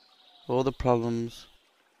 all the problems,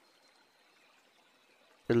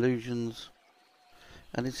 illusions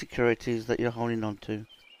and insecurities that you're holding on to.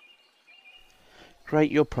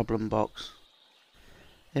 Create your problem box.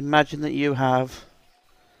 Imagine that you have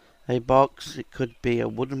a box. It could be a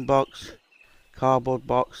wooden box, cardboard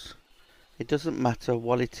box. It doesn't matter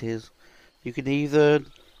what it is. You can either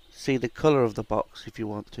see the colour of the box if you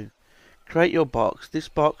want to. Create your box. This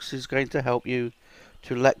box is going to help you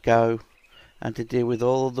to let go and to deal with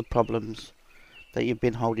all of the problems that you've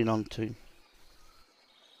been holding on to.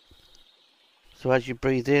 So as you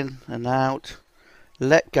breathe in and out,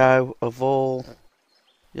 let go of all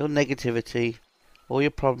your negativity, all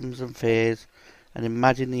your problems and fears, and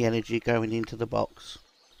imagine the energy going into the box.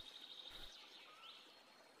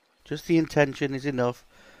 Just the intention is enough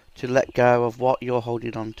to let go of what you're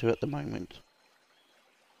holding on to at the moment.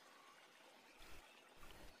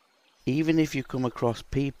 Even if you come across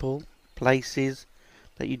people, places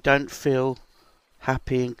that you don't feel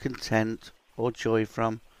happy and content or joy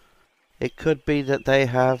from, it could be that they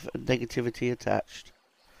have negativity attached.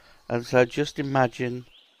 And so just imagine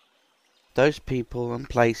those people and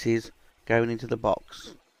places going into the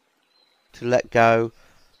box, to let go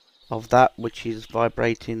of that which is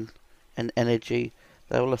vibrating an energy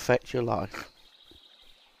that will affect your life.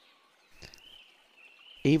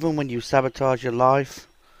 Even when you sabotage your life,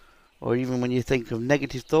 or even when you think of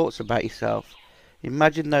negative thoughts about yourself,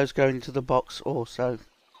 imagine those going into the box also.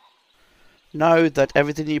 Know that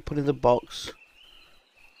everything you put in the box,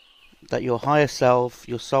 that your higher self,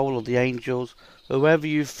 your soul, or the angels, whoever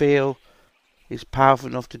you feel is powerful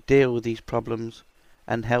enough to deal with these problems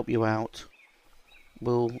and help you out,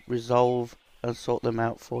 will resolve and sort them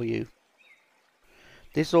out for you.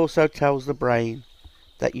 This also tells the brain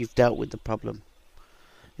that you've dealt with the problem.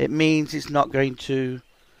 It means it's not going to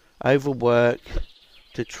overwork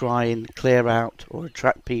to try and clear out or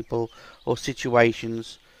attract people or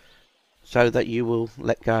situations so that you will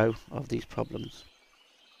let go of these problems.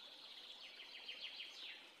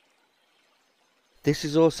 This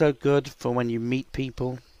is also good for when you meet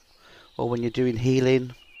people, or when you're doing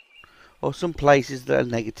healing, or some places that are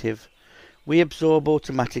negative. We absorb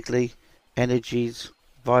automatically energies,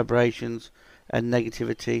 vibrations and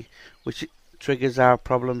negativity, which triggers our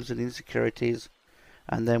problems and insecurities,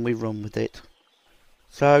 and then we run with it.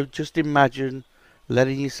 So just imagine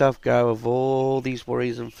letting yourself go of all these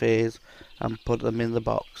worries and fears and put them in the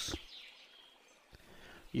box.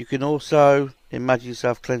 You can also imagine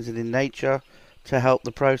yourself cleansing in nature to help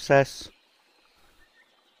the process.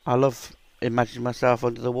 I love imagining myself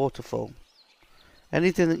under the waterfall.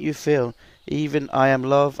 Anything that you feel, even I am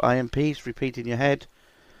love, I am peace, repeat in your head,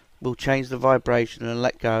 will change the vibration and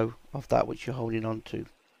let go of that which you're holding on to.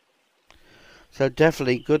 So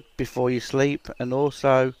definitely good before you sleep, and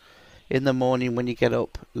also in the morning when you get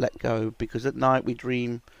up, let go, because at night we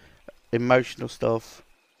dream emotional stuff,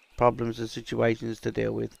 problems and situations to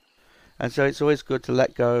deal with. And so it's always good to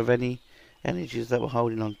let go of any energies that we're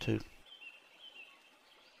holding on to.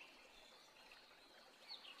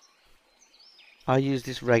 I use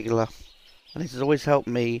this regular, and it has always helped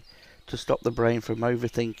me to stop the brain from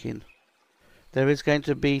overthinking. There is going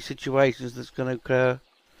to be situations that's going to occur,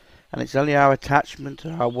 and it's only our attachment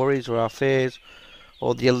to our worries or our fears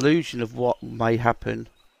or the illusion of what may happen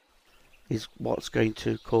is what's going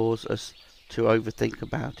to cause us to overthink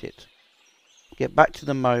about it. Get back to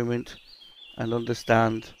the moment and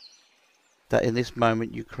understand that in this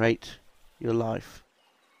moment you create your life.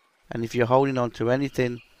 And if you're holding on to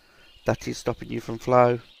anything that is stopping you from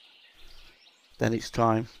flow, then it's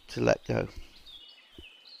time to let go.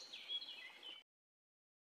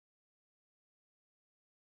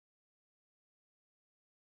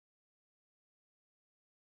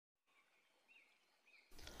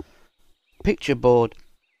 Picture board.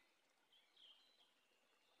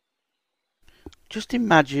 Just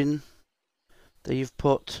imagine that you've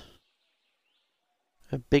put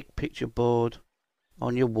a big picture board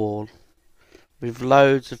on your wall with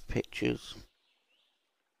loads of pictures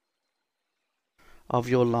of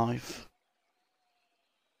your life.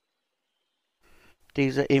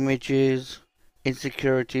 These are images,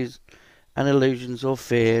 insecurities and illusions or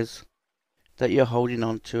fears that you're holding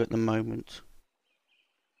on to at the moment.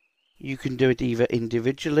 You can do it either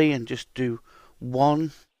individually and just do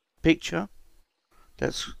one picture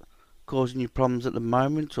that's causing you problems at the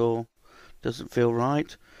moment or doesn't feel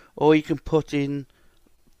right, or you can put in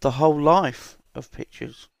the whole life of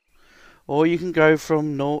pictures, or you can go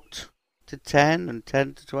from 0 to 10 and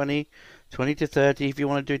 10 to 20, 20 to 30 if you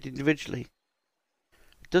want to do it individually.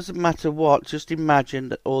 It doesn't matter what, just imagine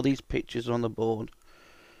that all these pictures are on the board.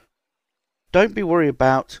 Don't be worried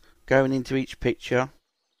about going into each picture.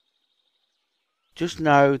 Just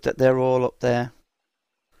know that they're all up there.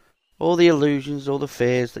 All the illusions, all the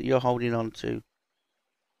fears that you're holding on to.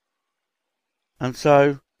 And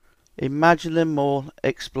so, imagine them all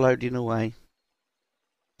exploding away.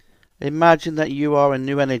 Imagine that you are a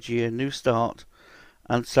new energy, a new start.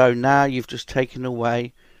 And so now you've just taken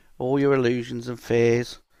away all your illusions and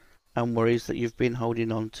fears and worries that you've been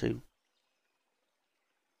holding on to.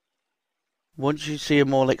 Once you see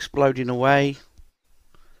them all exploding away,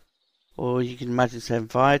 or you can imagine setting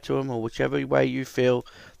fire to them, or whichever way you feel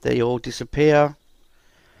they all disappear,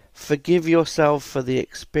 forgive yourself for the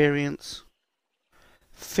experience.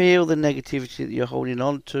 Feel the negativity that you're holding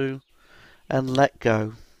on to and let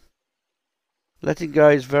go. Letting go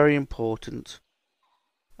is very important,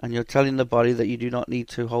 and you're telling the body that you do not need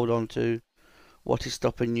to hold on to what is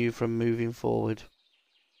stopping you from moving forward.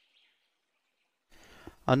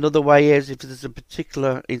 Another way is if there's a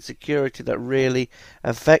particular insecurity that really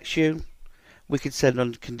affects you, we can send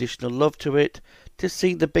unconditional love to it to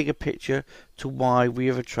see the bigger picture to why we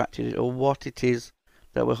have attracted it or what it is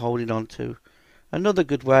that we're holding on to. Another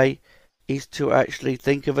good way is to actually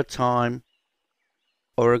think of a time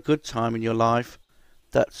or a good time in your life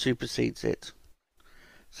that supersedes it.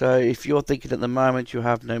 So if you're thinking at the moment you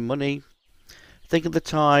have no money, think of the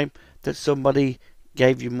time that somebody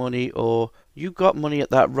gave you money, or you got money at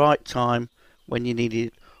that right time when you needed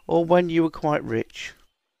it, or when you were quite rich.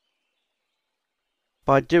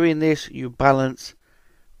 By doing this, you balance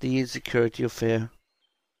the insecurity of fear,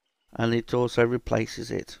 and it also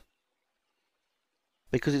replaces it.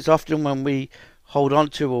 Because it's often when we hold on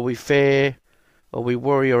to, or we fear, or we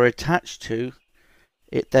worry or attach to,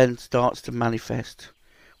 it then starts to manifest.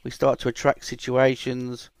 We start to attract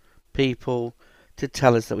situations, people, to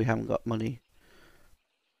tell us that we haven't got money.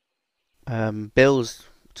 Bills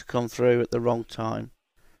to come through at the wrong time.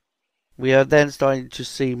 We are then starting to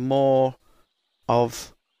see more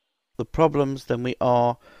of the problems than we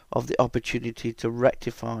are of the opportunity to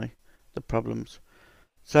rectify the problems.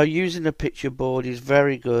 So using a picture board is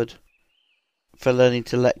very good for learning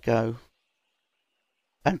to let go,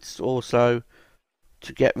 and also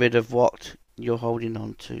to get rid of what you're holding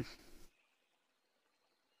on to.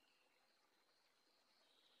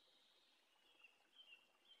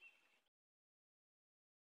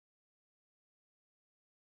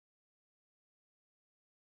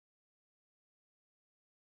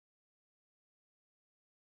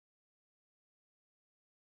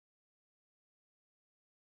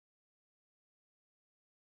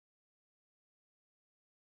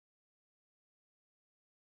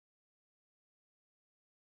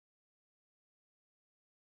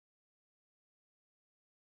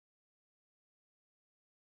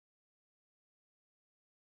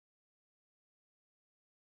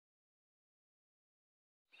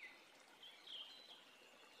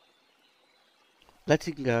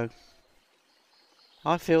 Letting go.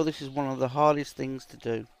 I feel this is one of the hardest things to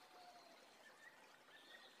do.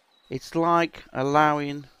 It's like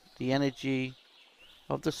allowing the energy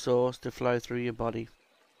of the source to flow through your body.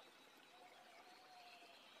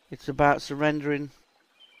 It's about surrendering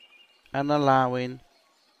and allowing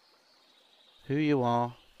who you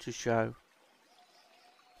are to show.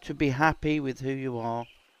 To be happy with who you are,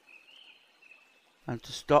 and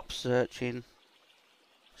to stop searching,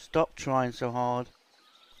 stop trying so hard,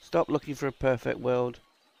 stop looking for a perfect world,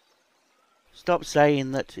 stop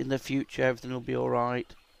saying that in the future everything will be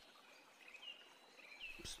alright,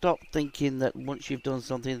 stop thinking that once you've done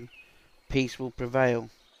something, peace will prevail.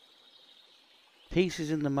 Peace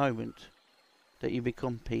is in the moment that you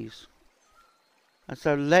become peace. And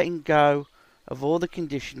so letting go of all the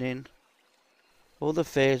conditioning, all the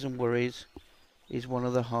fears and worries, is one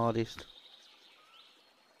of the hardest.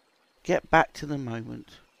 Get back to the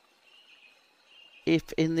moment.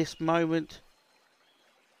 If in this moment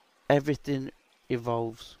everything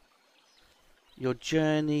evolves, your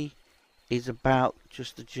journey is about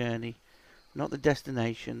just the journey, not the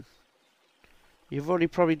destination. You've already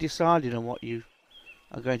probably decided on what you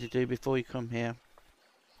are going to do before you come here.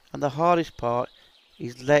 And the hardest part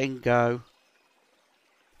is letting go,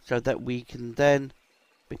 so that we can then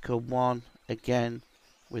become one again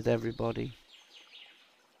with everybody.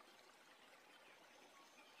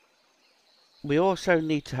 We also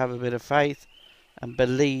need to have a bit of faith and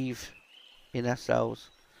believe in ourselves.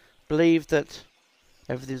 Believe that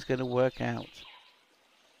everything's going to work out.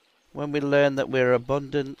 When we learn that we're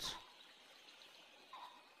abundant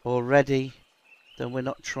already, then we're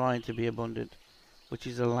not trying to be abundant, which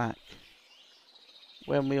is a lack.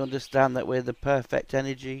 When we understand that we're the perfect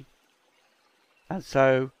energy, and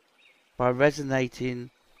so by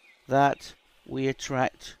resonating that, we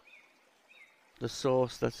attract the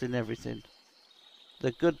source that's in everything,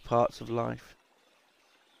 the good parts of life.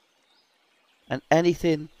 And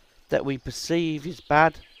anything that we perceive is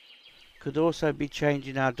bad could also be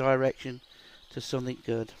changing our direction to something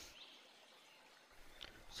good.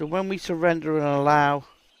 So when we surrender and allow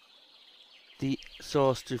the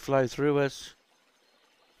source to flow through us,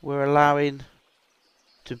 we're allowing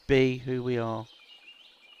to be who we are,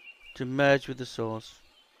 to merge with the source.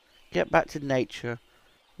 Get back to nature.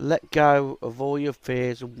 Let go of all your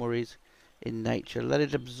fears and worries in nature. Let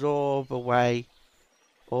it absorb away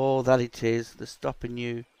all that it is that's stopping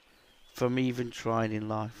you from even trying in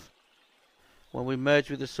life. When we merge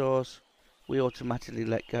with the source, we automatically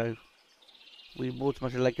let go. We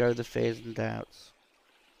automatically let go of the fears and doubts.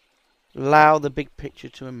 Allow the big picture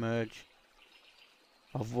to emerge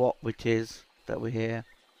of what it is that we're here.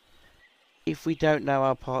 If we don't know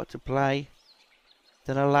our part to play,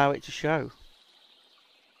 then allow it to show.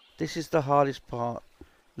 This is the hardest part.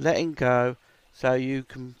 Letting go so you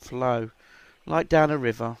can flow. Like down a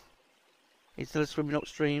river. Instead of swimming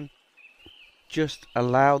upstream, just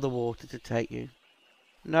allow the water to take you.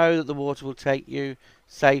 Know that the water will take you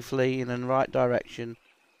safely in the right direction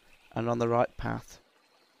and on the right path.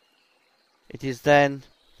 It is then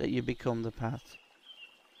that you become the path.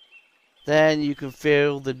 Then you can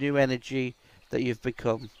feel the new energy that you've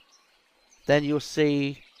become. Then you'll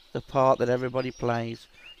see the part that everybody plays.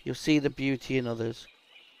 You'll see the beauty in others.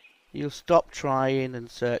 You'll stop trying and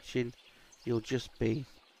searching. You'll just be.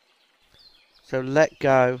 So let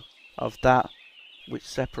go of that which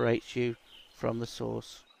separates you from the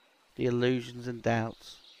source. The illusions and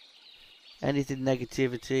doubts. Anything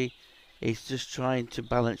negativity is just trying to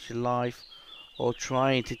balance your life or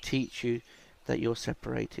trying to teach you that you're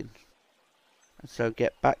separating. And so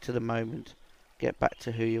get back to the moment. Get back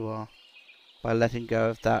to who you are by letting go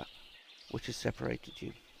of that which has separated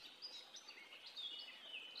you.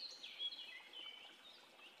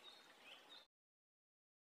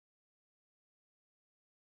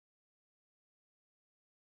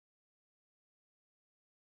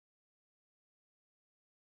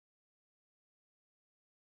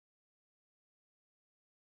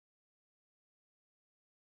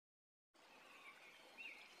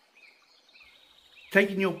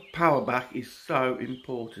 Taking your power back is so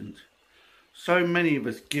important. So many of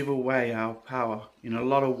us give away our power in a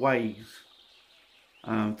lot of ways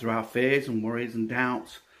through our fears and worries and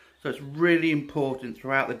doubts. So it's really important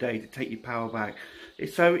throughout the day to take your power back.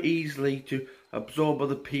 It's so easy to absorb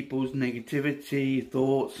other people's negativity,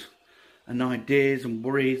 thoughts and ideas and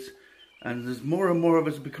worries. And there's more and more of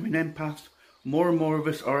us becoming empaths. More and more of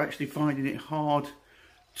us are actually finding it hard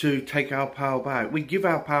to take our power back. We give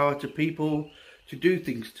our power to people to do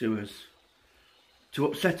things to us, to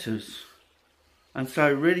upset us. And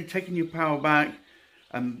so really taking your power back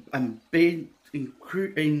and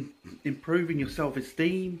improving your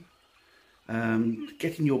self-esteem,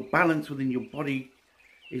 getting your balance within your body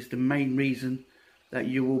is the main reason that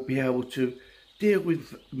you will be able to deal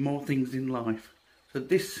with more things in life. So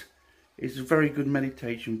this is a very good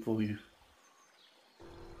meditation for you.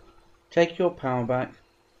 Take your power back.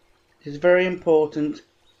 It is very important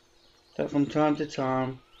that from time to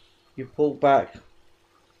time you pull back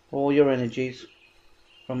all your energies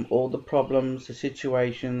from all the problems, the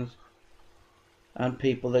situations and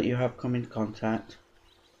people that you have come in contact,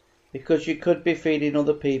 because you could be feeding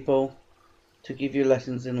other people to give you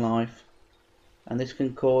lessons in life, and this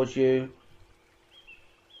can cause you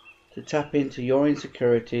to tap into your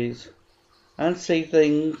insecurities and see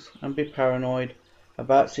things and be paranoid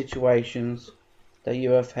about situations that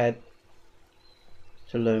you have had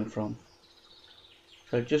to learn from.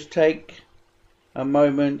 So just take a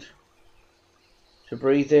moment to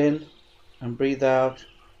breathe in and breathe out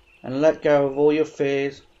and let go of all your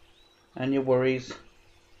fears and your worries,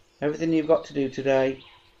 everything you've got to do today,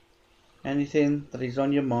 anything that is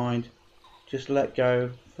on your mind, just let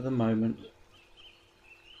go for the moment.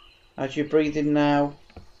 As you breathe in now,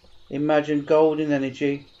 imagine golden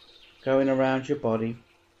energy going around your body,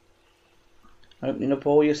 opening up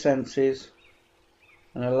all your senses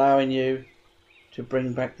and allowing you to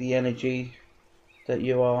bring back the energy that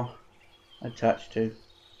you are attached to.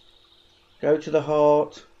 Go to the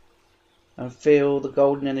heart and feel the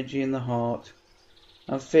golden energy in the heart,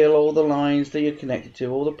 and feel all the lines that you're connected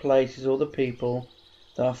to, all the places, all the people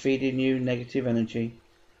that are feeding you negative energy.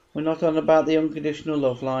 We're not on about the unconditional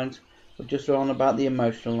love lines, we're just on about the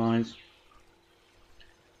emotional lines.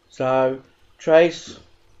 So trace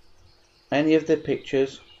any of the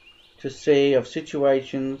pictures to see of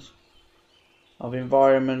situations, of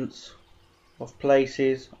environments, of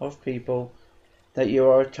places, of people that you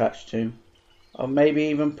are attached to, or maybe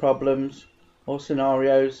even problems or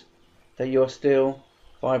scenarios that you are still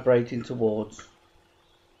vibrating towards.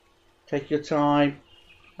 Take your time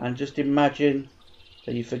and just imagine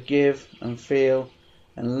that you forgive and feel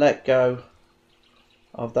and let go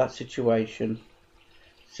of that situation.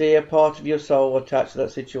 See a part of your soul attached to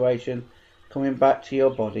that situation coming back to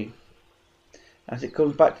your body. As it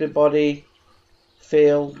comes back to the body,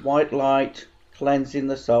 feel white light cleansing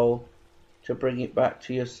the soul to bring it back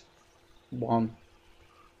to your one.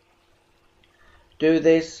 Do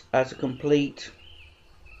this as a complete.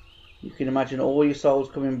 You can imagine all your souls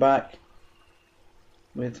coming back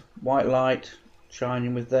with white light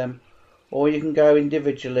shining with them, or you can go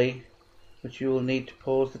individually, which you will need to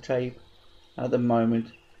pause the tape at the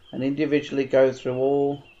moment and individually go through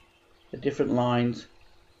all the different lines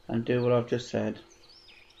and do what I've just said.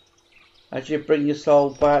 As you bring your soul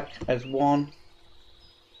back as one,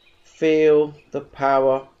 feel the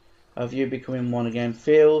power of you becoming one again.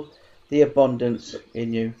 Feel the abundance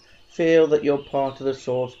in you. Feel that you're part of the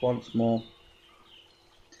source once more.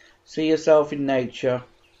 See yourself in nature.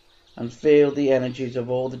 and feel the energies of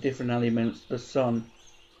all the different elements: the sun,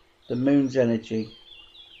 the moon's energy,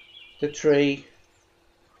 the tree,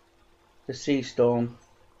 the sea storm,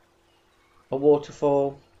 a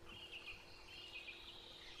waterfall,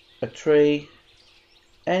 a tree,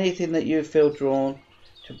 anything that you feel drawn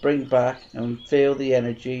to bring back, and feel the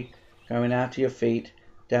energy going out of your feet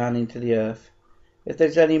down into the earth. If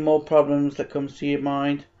there's any more problems that comes to your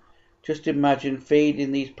mind, just imagine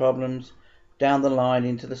feeding these problems down the line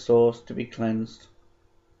into the source to be cleansed.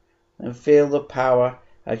 And feel the power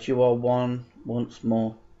as you are one once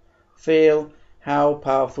more. Feel how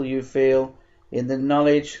powerful you feel in the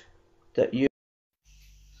knowledge that you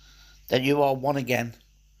are one again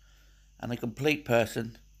and a complete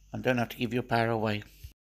person, and don't have to give your power away.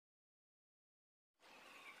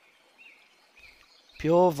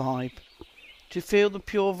 Pure vibe. To feel the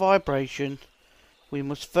pure vibration, we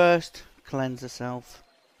must first cleanse ourselves.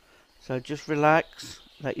 So just relax,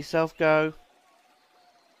 let yourself go,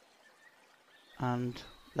 and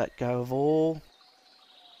let go of all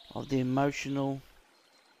of the emotional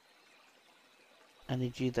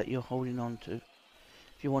energy that you're holding on to.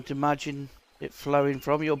 If you want to imagine it flowing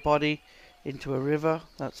from your body into a river,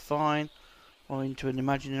 that's fine, or into an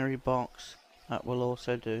imaginary box, that will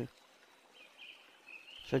also do.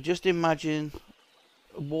 So just imagine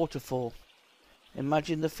a waterfall.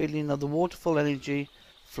 Imagine the feeling of the waterfall energy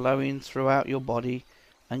flowing throughout your body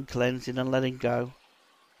and cleansing and letting go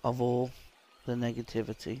of all the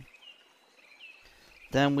negativity.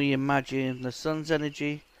 Then we imagine the sun's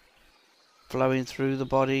energy flowing through the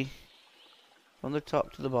body from the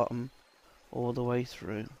top to the bottom, all the way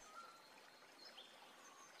through.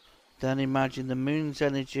 Then imagine the moon's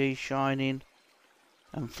energy shining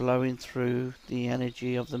and flowing through the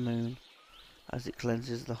energy of the moon as it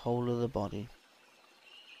cleanses the whole of the body.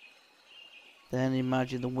 Then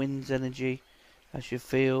imagine the wind's energy as you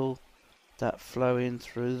feel that flowing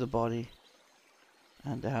through the body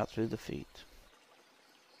and out through the feet.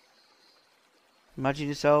 Imagine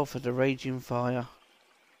yourself at a raging fire.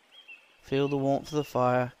 Feel the warmth of the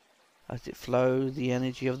fire as it flows the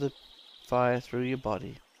energy of the fire through your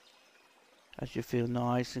body as you feel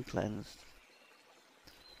nice and cleansed.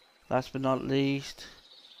 Last but not least,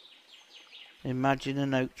 imagine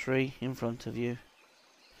an oak tree in front of you.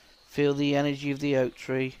 Feel the energy of the oak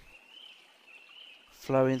tree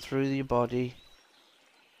flowing through your body,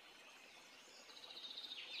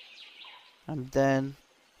 and then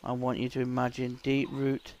I want you to imagine deep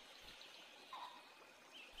root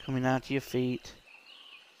coming out of your feet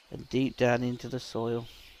and deep down into the soil.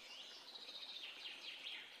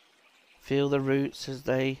 Feel the roots as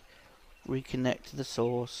they reconnect to the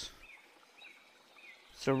source.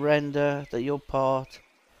 Surrender that you're part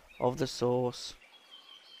of the source.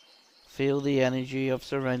 Feel the energy of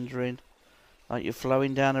surrendering like you're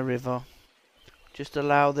flowing down a river. Just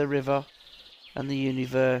allow the river and the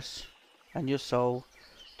universe and your soul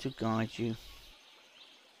to guide you.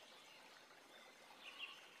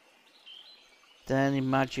 Then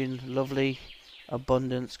imagine lovely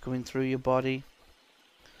abundance coming through your body.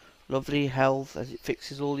 Lovely health as it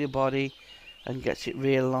fixes all your body and gets it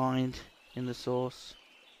realigned in the source.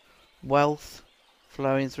 Wealth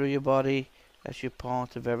flowing through your body as you're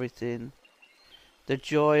part of everything. The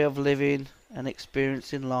joy of living and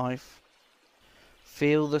experiencing life.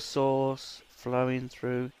 Feel the source flowing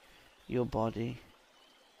through your body.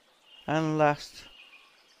 And last,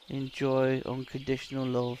 enjoy unconditional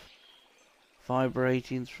love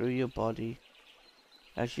vibrating through your body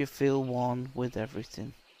as you feel one with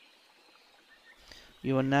everything.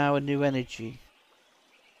 You are now a new energy.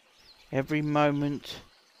 Every moment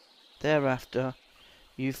thereafter,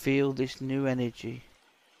 you feel this new energy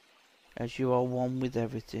as you are one with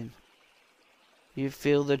everything. You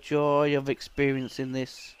feel the joy of experiencing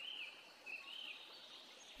this.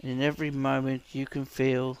 In every moment you can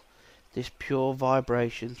feel this pure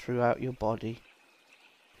vibration throughout your body.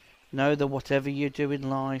 Know that whatever you do in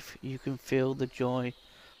life, you can feel the joy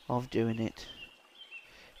of doing it.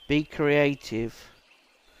 Be creative.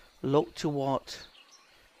 Look to what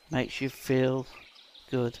makes you feel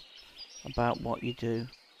good about what you do.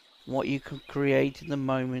 What you can create in the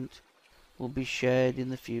moment will be shared in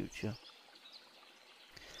the future.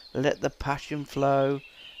 Let the passion flow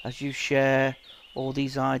as you share all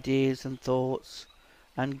these ideas and thoughts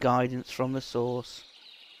and guidance from the source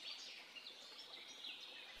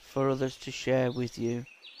for others to share with you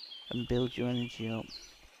and build your energy up.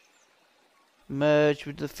 Merge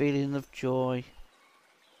with the feeling of joy.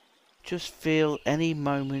 Just feel any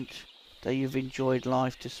moment that you've enjoyed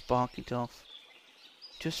life to spark it off.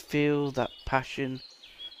 Just feel that passion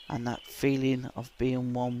and that feeling of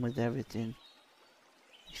being one with everything.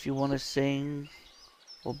 If you want to sing,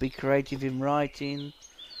 or be creative in writing,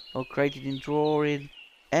 or creative in drawing,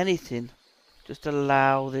 anything, just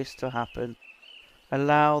allow this to happen.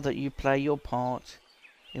 Allow that you play your part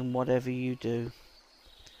in whatever you do.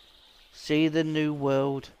 See the new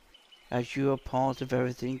world as you are part of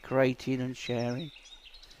everything, creating and sharing.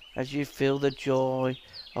 As you feel the joy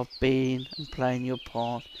of being and playing your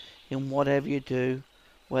part in whatever you do,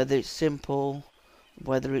 whether it's simple,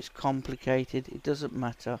 whether it's complicated, it doesn't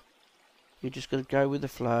matter. You're just going to go with the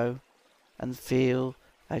flow and feel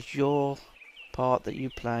as your part that you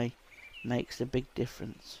play makes a big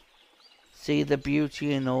difference. See the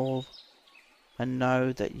beauty in all and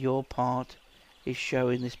know that your part is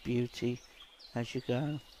showing this beauty as you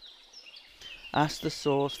go. Ask the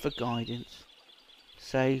source for guidance.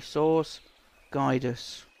 Say, Source, guide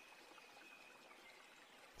us.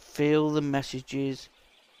 Feel the messages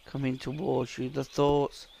coming towards you, the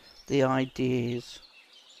thoughts, the ideas.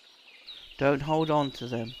 Don't hold on to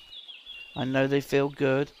them. I know they feel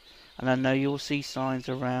good, and I know you'll see signs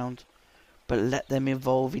around, but let them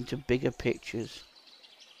evolve into bigger pictures.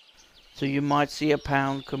 So you might see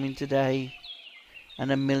 £1 coming today,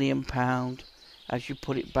 and £1,000,000 as you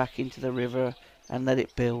put it back into the river and let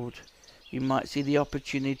it build. You might see the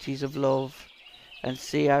opportunities of love, and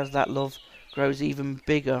see as that love grows even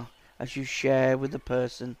bigger as you share with the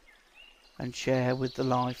person and share with the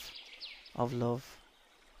life of love.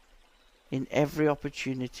 In every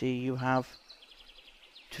opportunity you have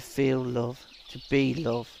to feel love, to be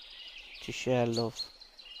love, to share love.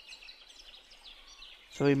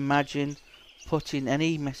 So imagine putting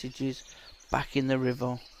any messages back in the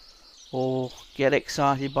river, or get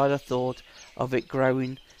excited by the thought of it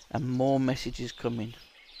growing and more messages coming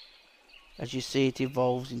as you see it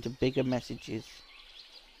evolves into bigger messages.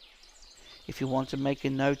 If you want to make a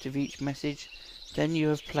note of each message, then you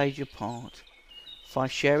have played your part. By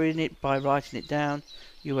sharing it, by writing it down,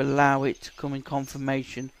 you allow it to come in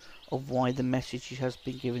confirmation of why the message has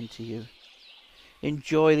been given to you.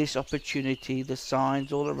 Enjoy this opportunity, the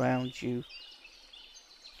signs all around you.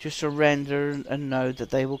 Just surrender and know that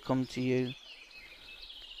they will come to you.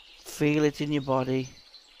 Feel it in your body,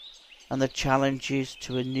 and the challenges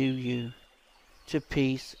to a new you, to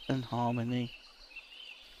peace and harmony.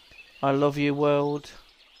 I love you, world.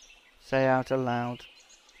 Say out aloud.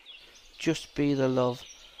 Just be the love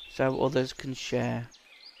so others can share.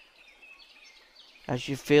 As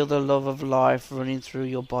you feel the love of life running through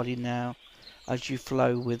your body now, as you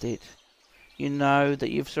flow with it, you know that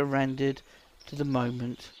you've surrendered to the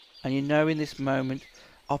moment, and you know in this moment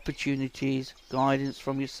opportunities, guidance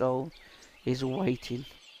from your soul is awaiting,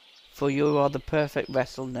 for you are the perfect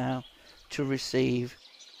vessel now to receive.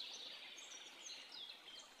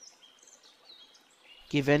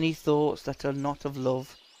 Give any thoughts that are not of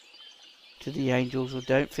love to the angels or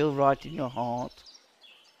don't feel right in your heart,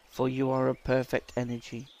 for you are a perfect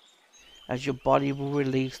energy, as your body will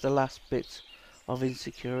release the last bits of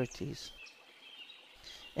insecurities.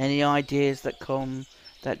 Any ideas that come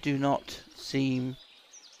that do not seem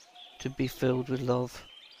to be filled with love,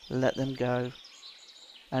 let them go,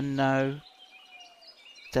 and know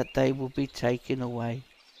that they will be taken away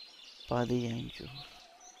by the angels.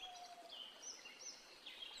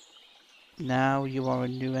 Now you are a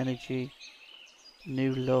new energy,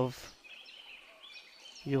 new love.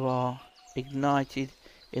 You are ignited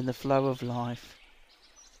in the flow of life.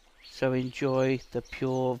 So enjoy the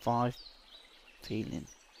pure vibe feeling.